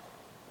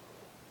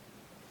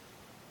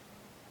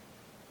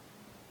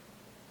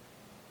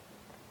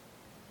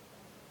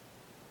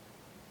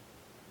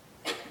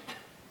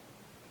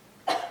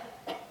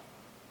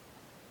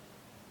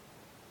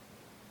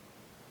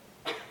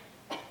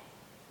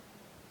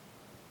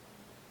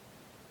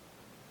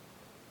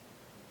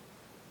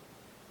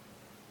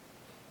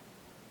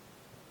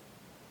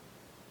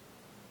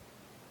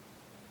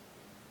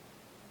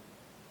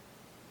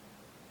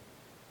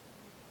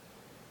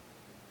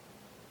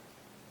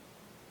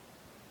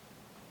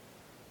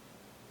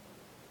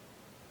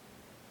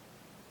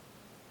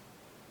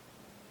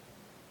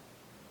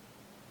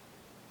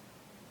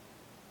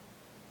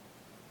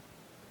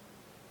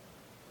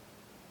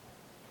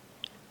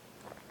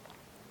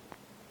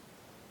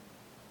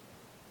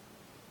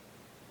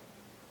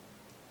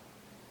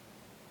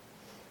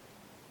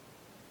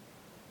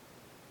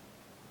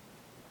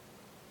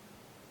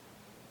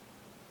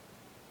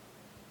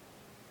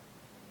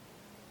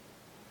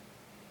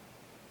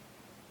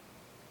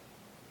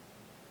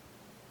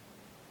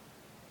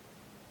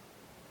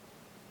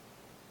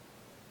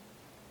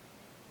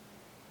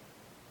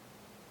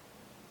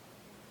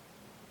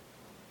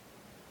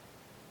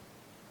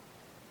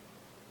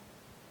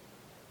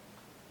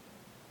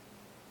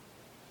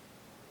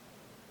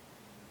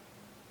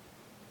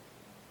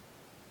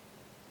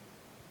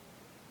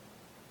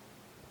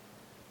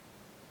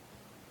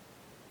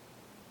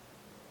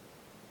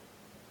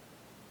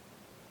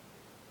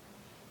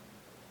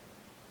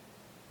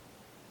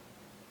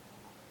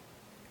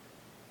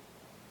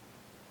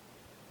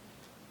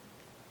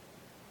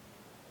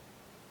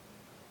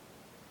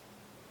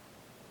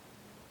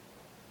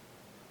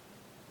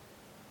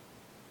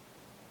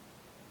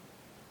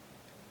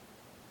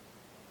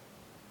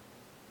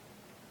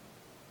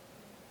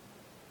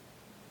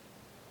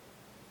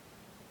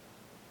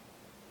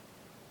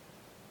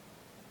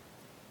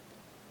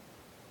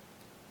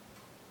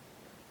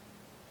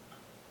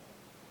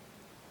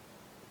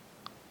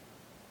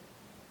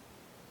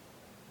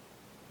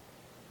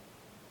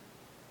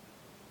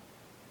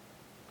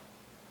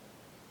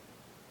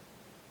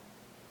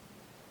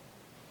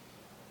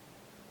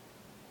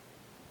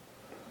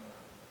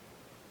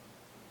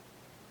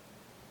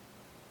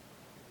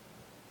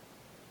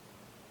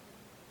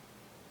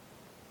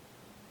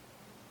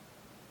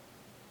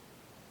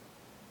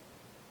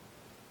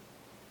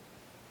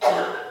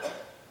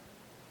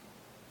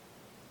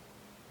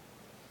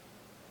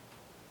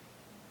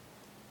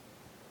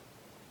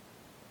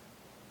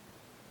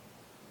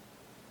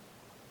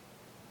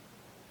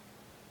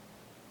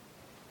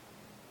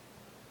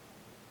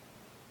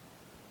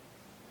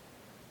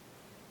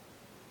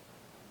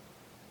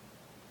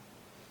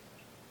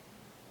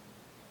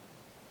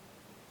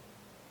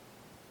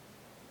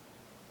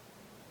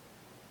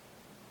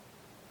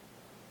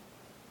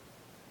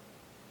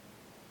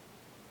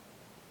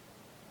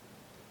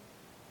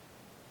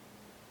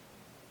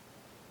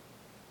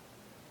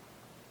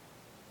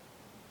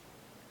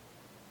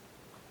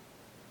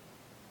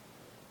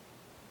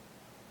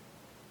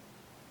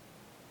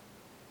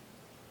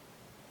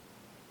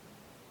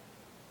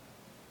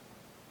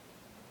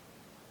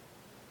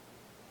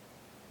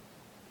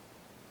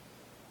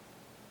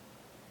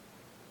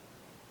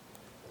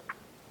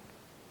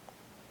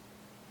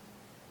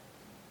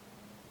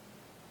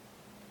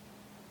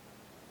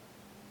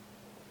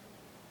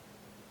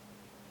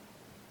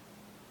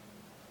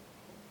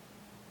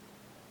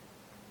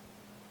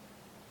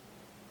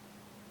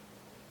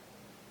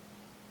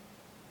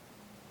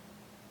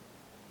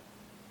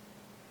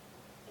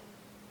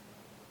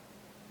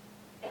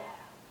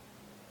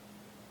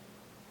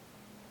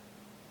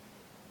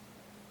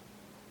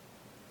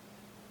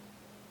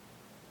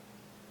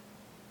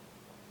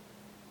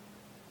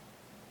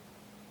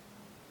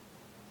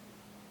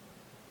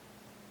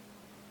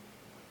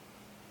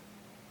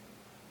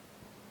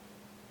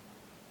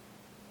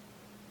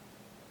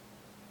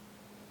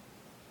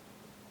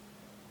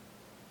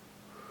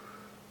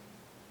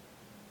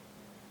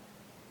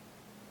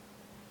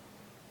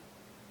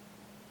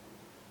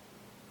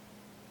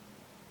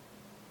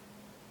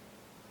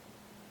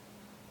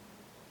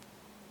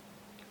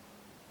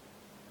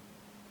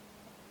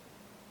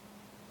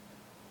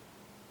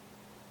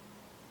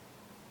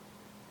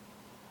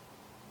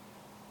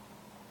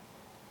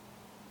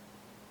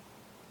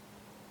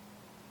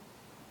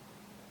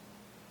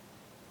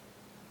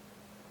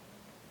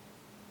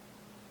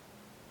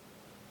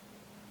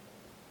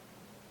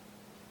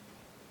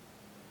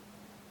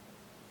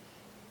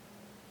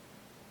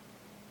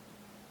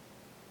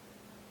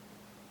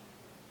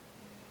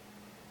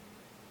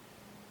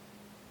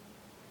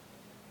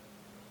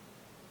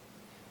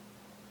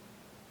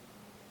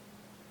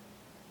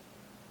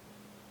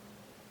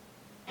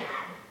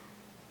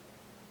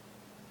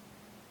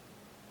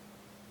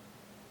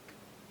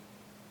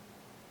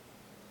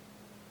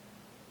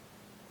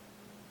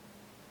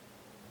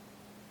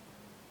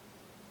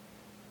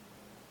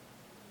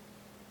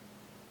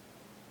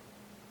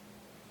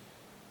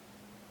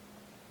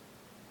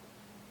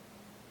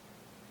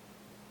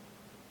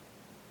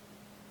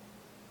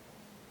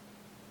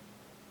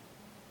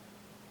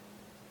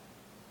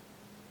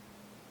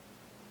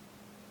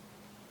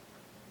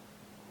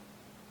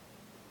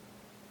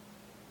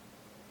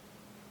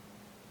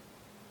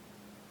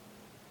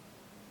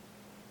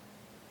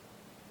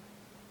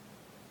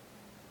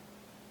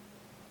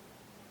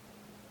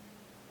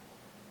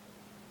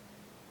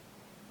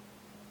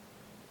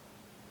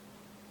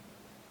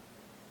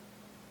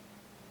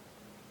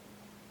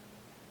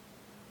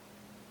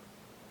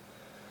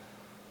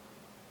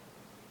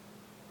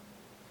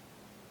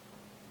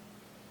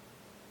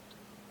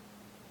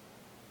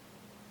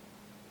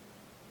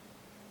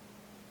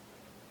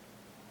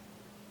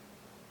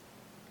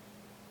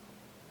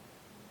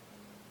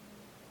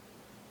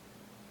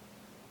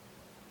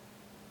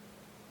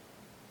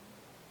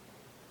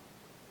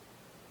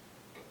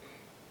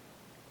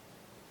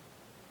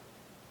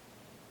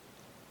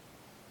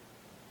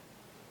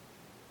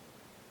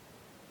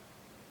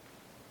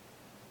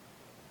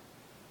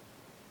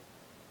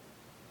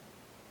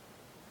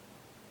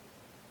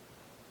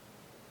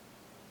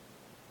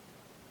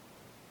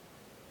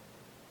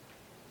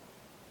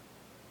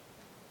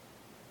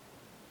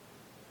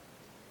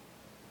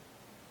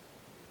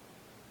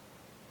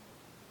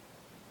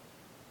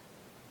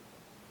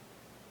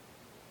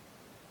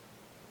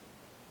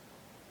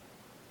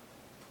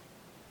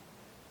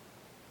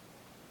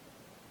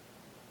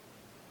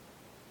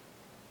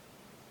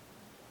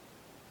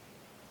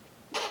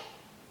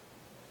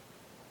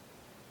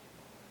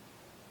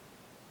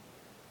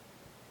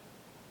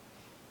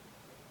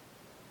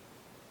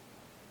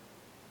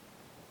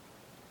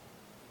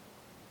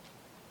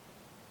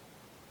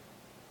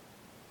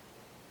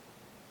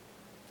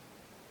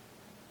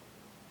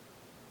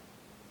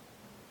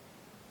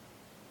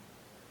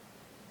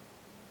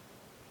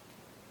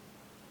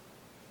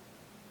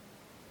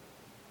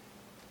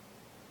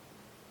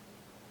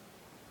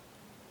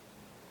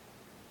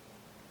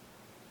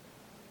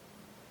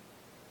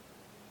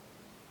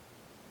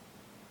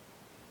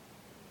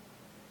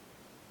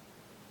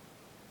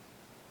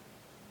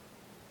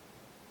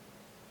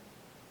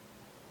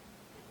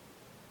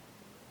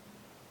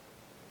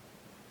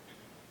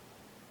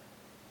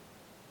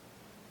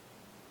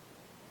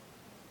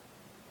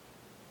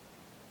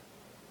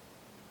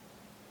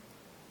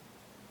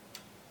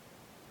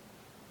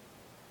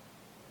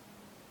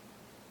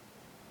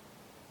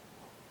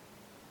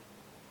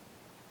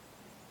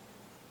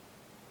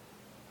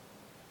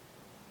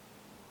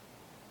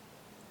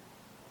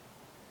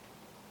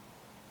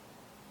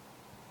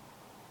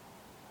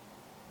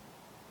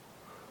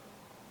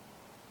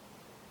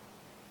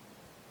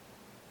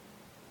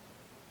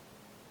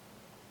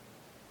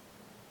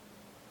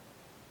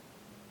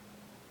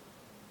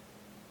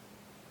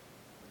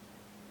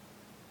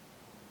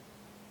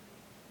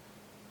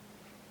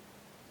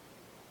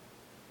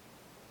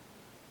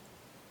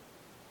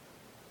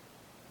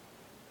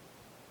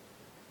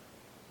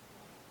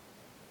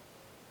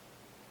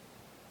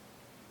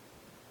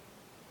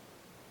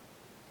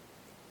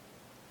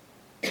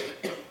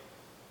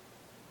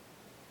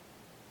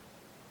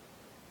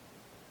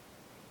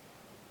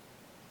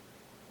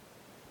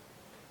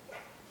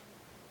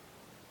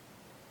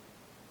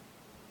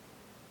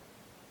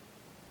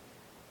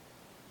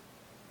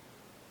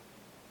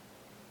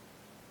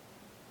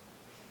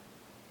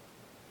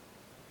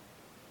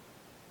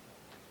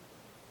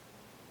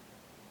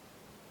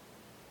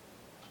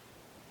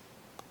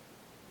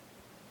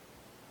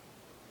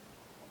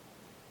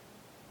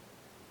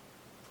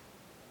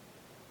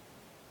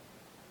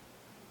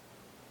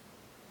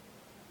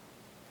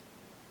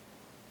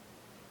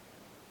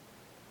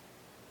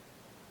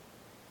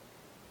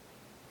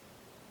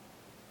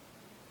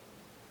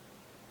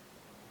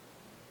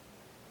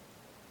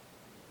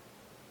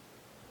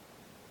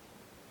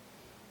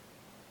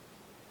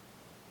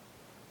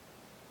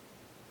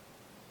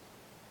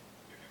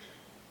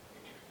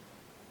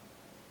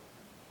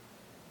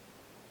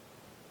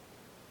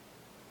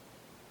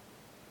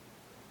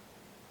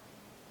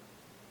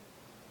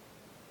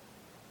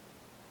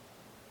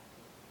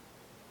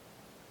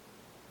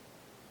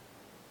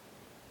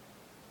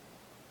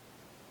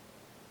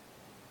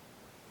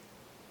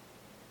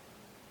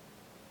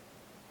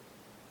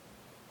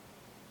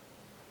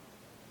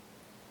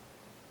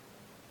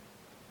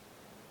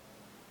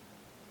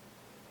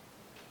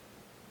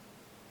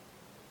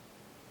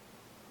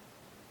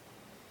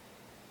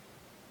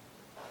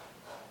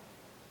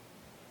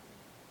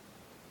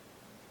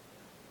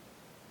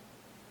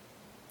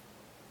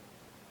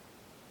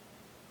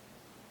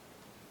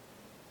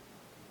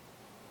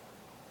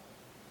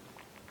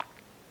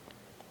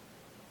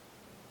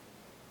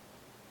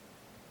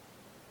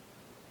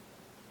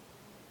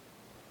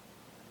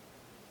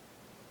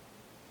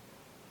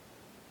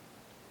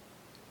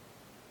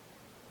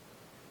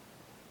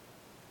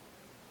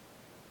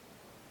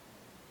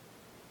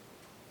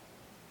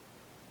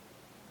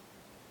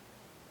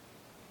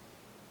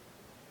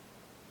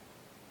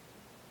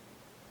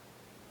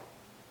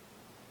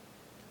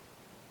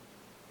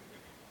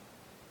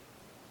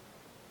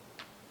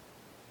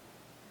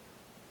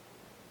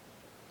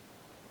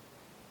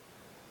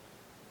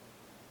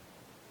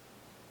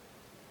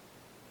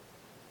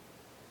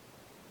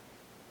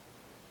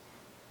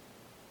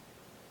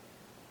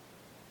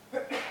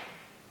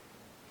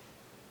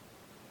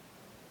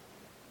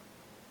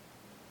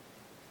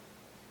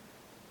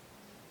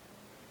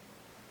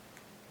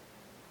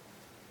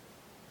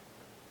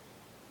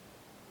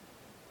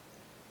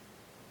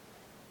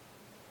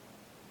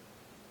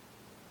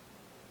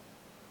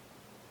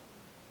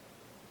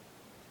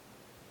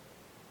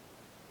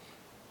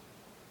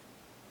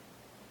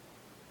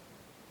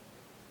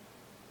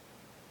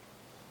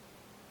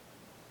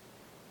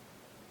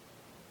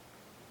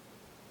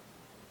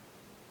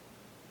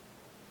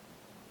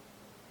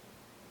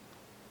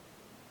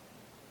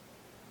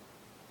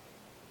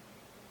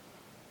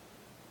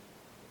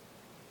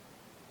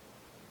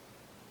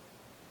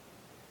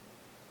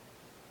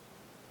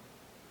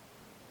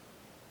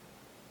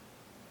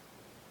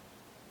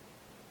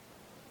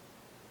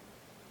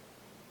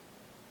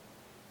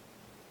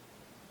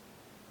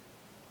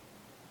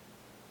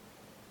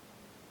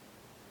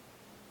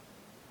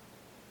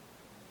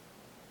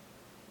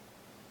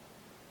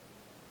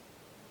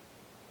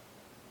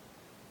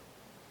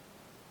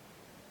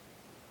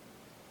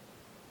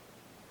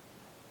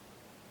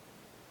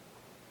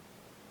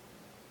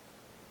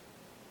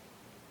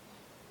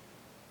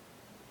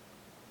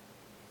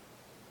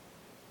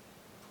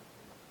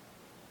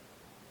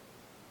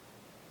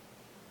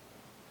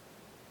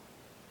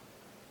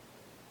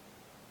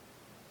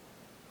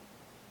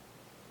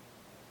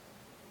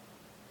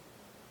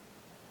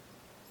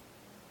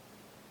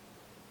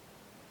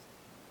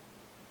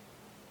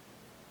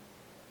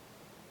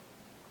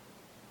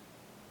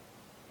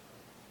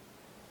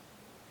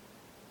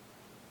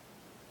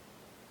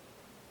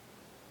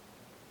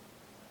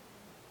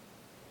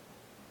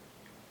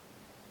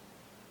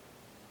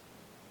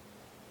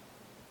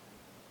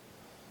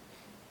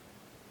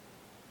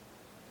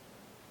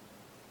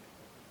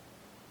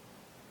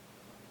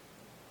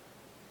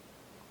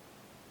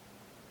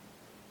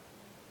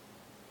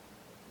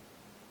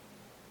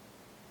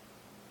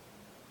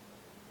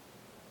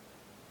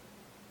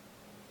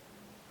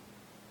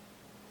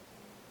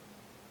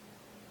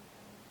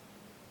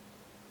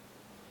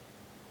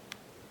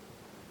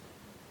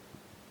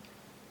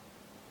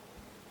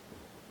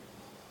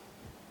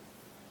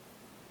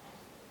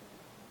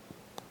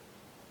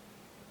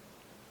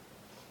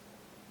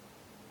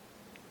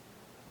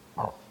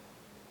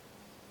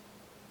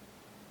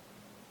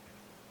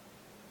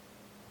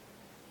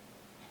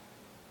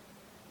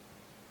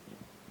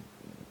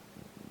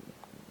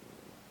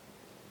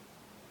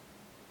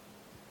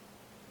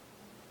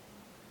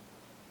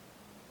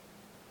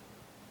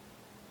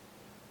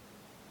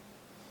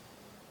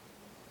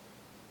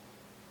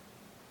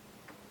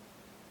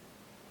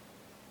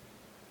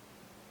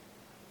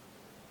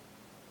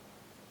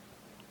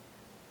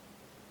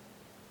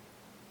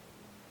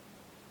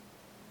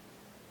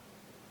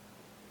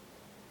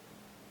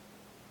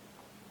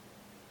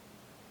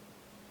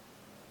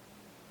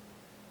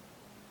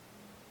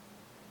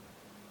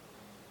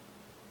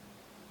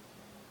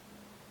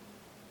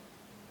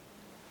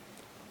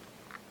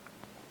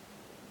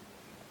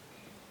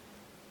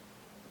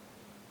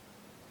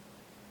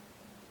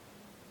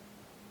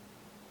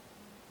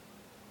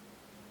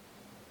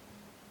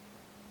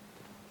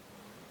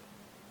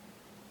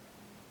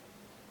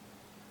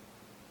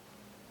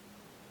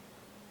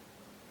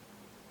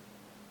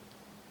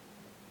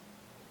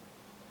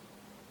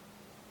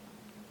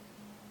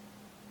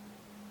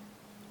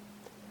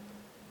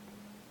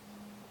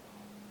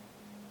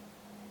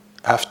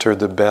 after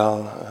the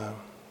bell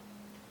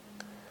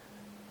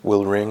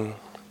will ring,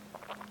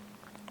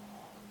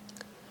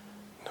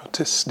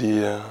 notice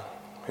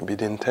maybe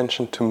the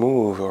intention to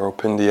move or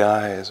open the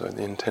eyes, or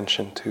the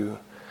intention to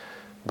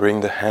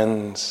bring the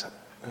hands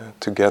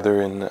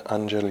together in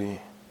Anjali.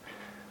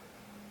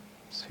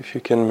 See if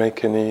you can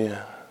make any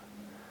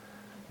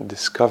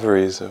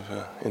discoveries of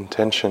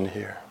intention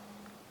here.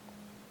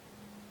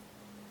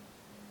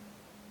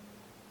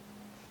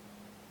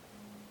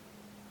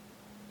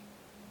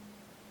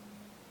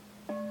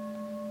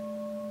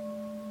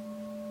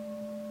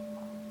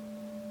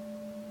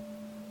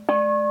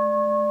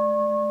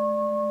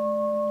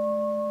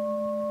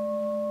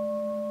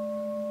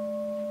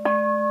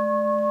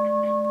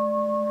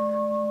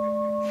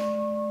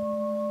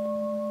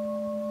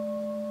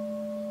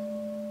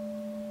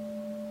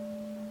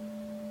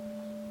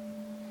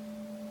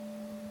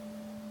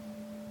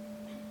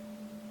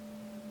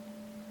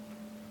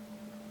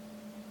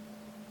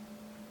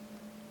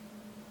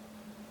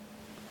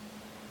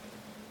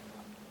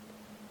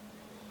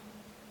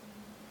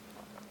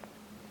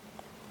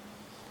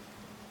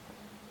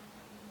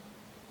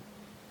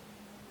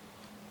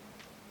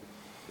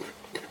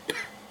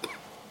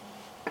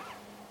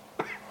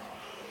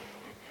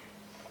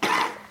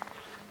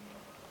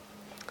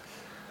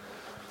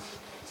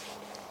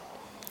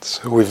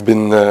 So we've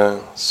been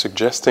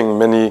suggesting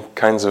many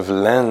kinds of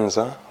lens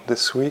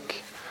this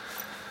week.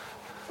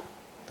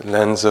 The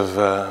lens of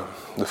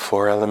the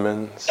four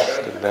elements,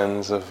 the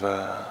lens of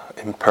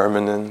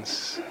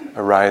impermanence,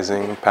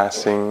 arising,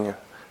 passing,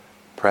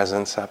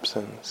 presence,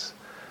 absence.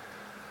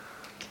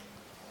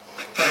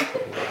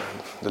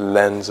 The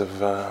lens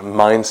of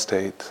mind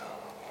state.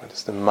 What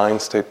is the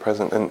mind state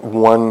present? And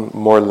one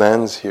more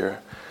lens here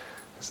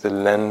is the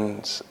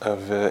lens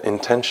of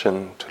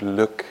intention, to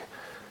look.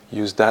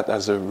 Use that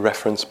as a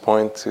reference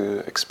point to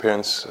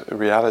experience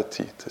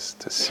reality,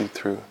 to see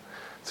through.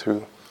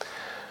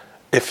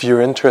 If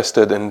you're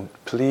interested, and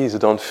please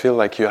don't feel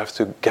like you have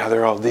to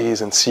gather all these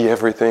and see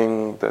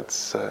everything.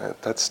 That's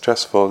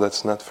stressful.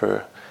 That's not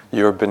for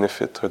your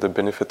benefit or the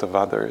benefit of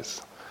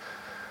others.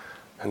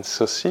 And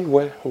so see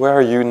where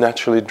are you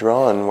naturally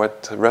drawn?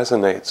 What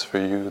resonates for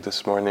you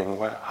this morning?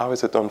 How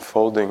is it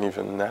unfolding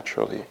even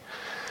naturally?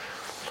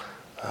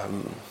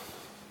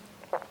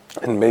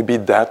 And maybe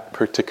that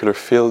particular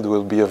field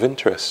will be of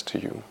interest to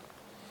you.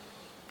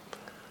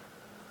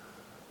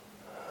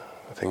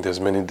 I think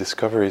there's many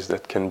discoveries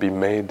that can be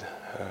made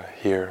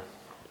here.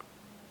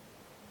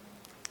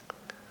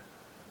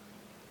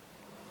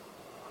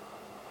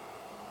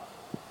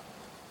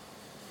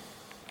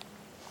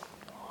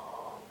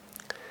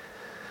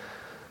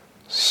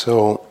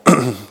 So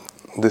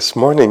this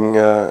morning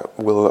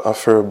we'll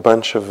offer a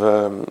bunch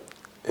of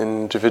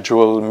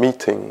individual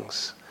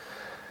meetings.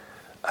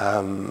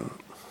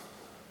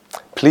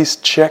 Please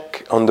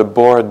check on the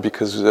board,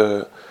 because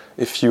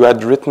if you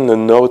had written a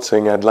note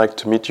saying I'd like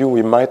to meet you,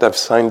 we might have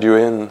signed you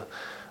in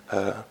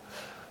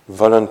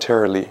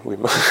voluntarily.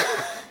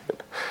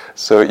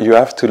 So you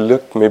have to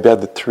look maybe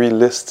at the 3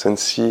 lists and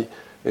see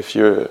if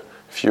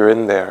you're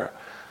in there.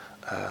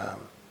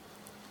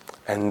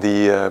 And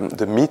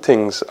the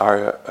meetings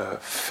are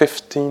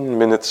 15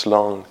 minutes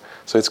long,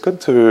 so it's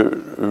good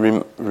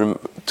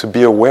to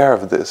be aware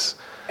of this.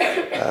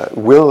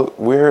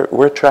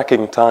 We're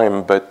tracking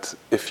time, but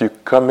if you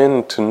come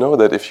in to know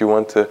that if you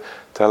want to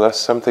tell us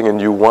something and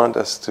you want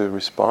us to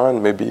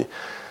respond, maybe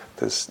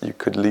you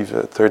could leave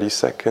 30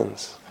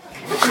 seconds.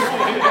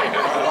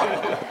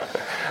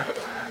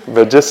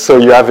 But just so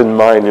you have in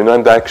mind,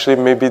 and actually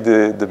maybe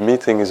the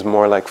meeting is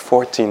more like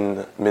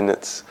 14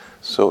 minutes.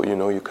 So,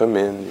 you come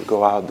in, you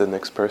go out, the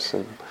next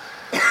person.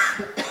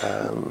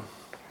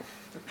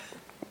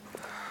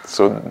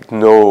 So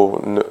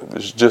no,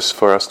 it's just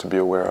for us to be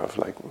aware of,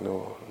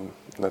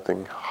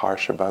 nothing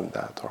harsh about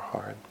that or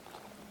hard.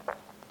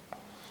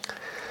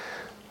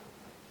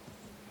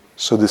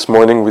 So this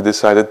morning we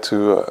decided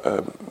to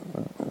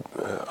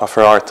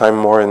offer our time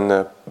more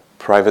in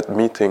private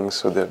meetings,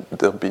 so that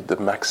there'll be the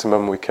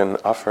maximum we can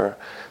offer.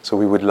 So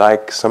we would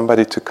like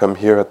somebody to come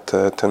here at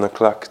 10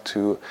 o'clock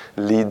to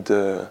lead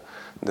the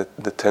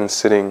 10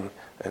 sitting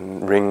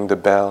and ring the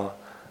bell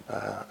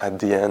at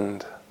the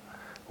end.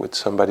 Would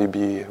somebody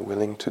be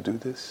willing to do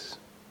this?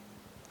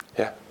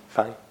 Yeah,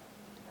 fine.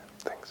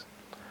 Thanks.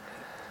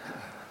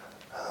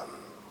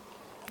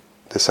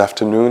 This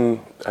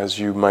afternoon, as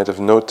you might have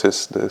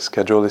noticed, the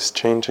schedule is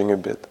changing a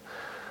bit.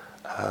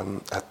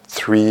 At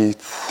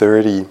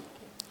 3:30,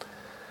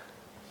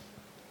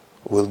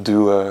 we'll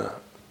do a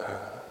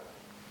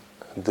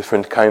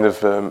different kind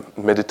of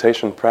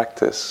meditation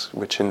practice,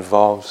 which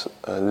involves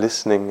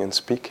listening and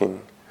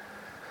speaking.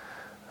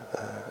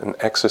 An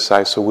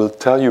exercise, so we'll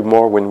tell you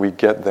more when we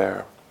get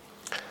there.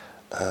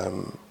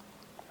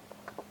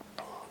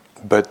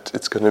 But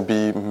it's going to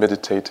be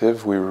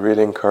meditative. We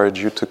really encourage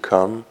you to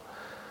come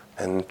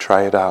and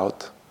try it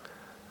out.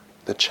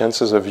 The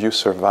chances of you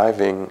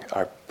surviving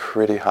are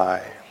pretty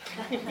high.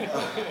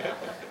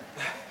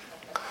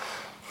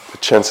 The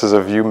chances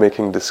of you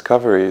making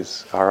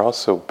discoveries are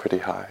also pretty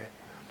high.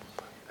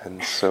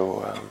 And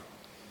so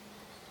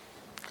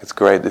it's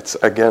great. It's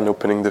again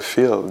opening the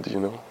field,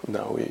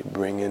 Now we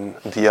bring in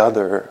the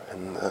other,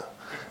 and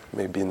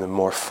maybe in a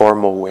more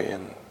formal way,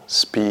 in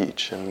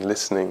speech and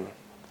listening.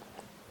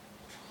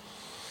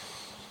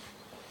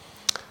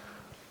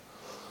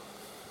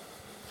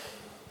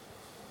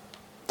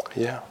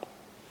 Yeah.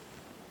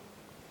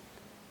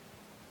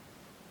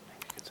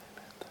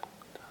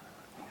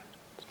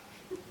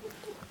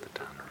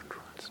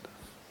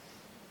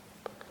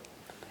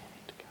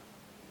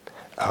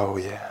 Oh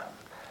yeah.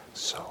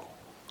 So.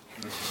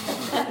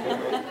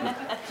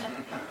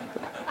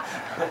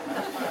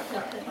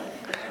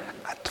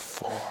 At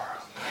 4.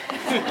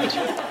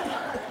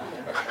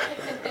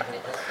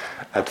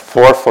 At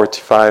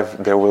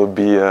 4:45, there will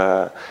be,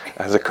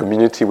 as a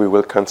community, we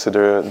will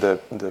consider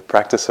the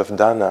practice of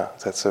dana.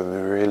 That's a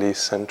really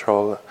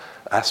central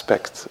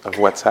aspect of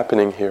what's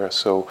happening here.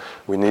 So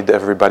we need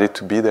everybody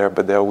to be there,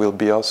 but there will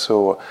be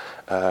also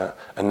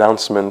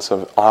announcements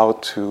of how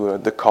to,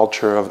 the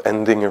culture of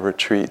ending a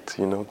retreat,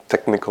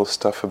 technical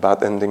stuff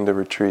about ending the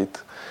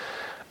retreat,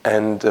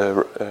 and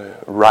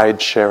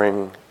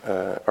ride-sharing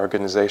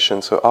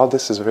organization. So all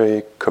this is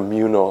very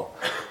communal.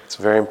 It's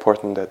very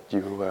important that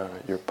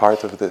you're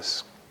part of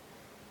this.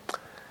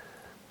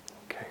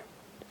 Okay.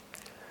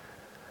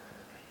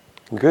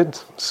 Good.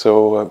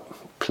 So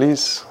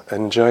please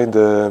enjoy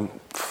the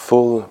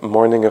full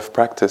morning of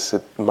practice.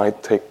 It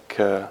might take,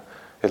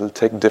 it'll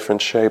take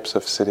different shapes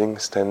of sitting,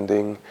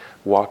 standing,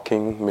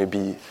 walking,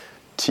 maybe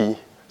tea,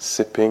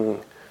 sipping,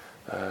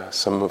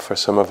 for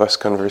some of us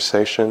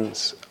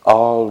conversations,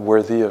 all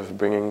worthy of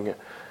bringing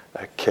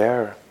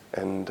care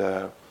and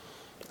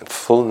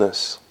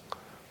fullness.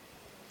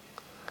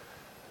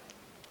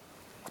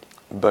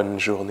 Bonne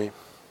journée.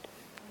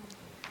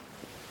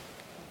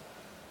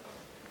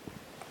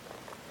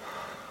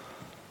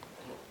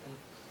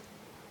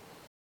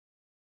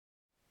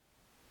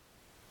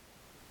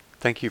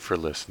 Thank you for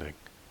listening.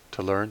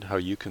 To learn how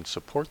you can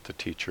support the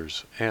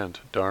teachers and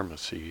Dharma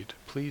Seed,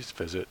 please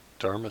visit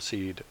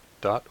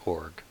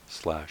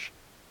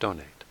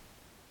dharmaseed.org/donate.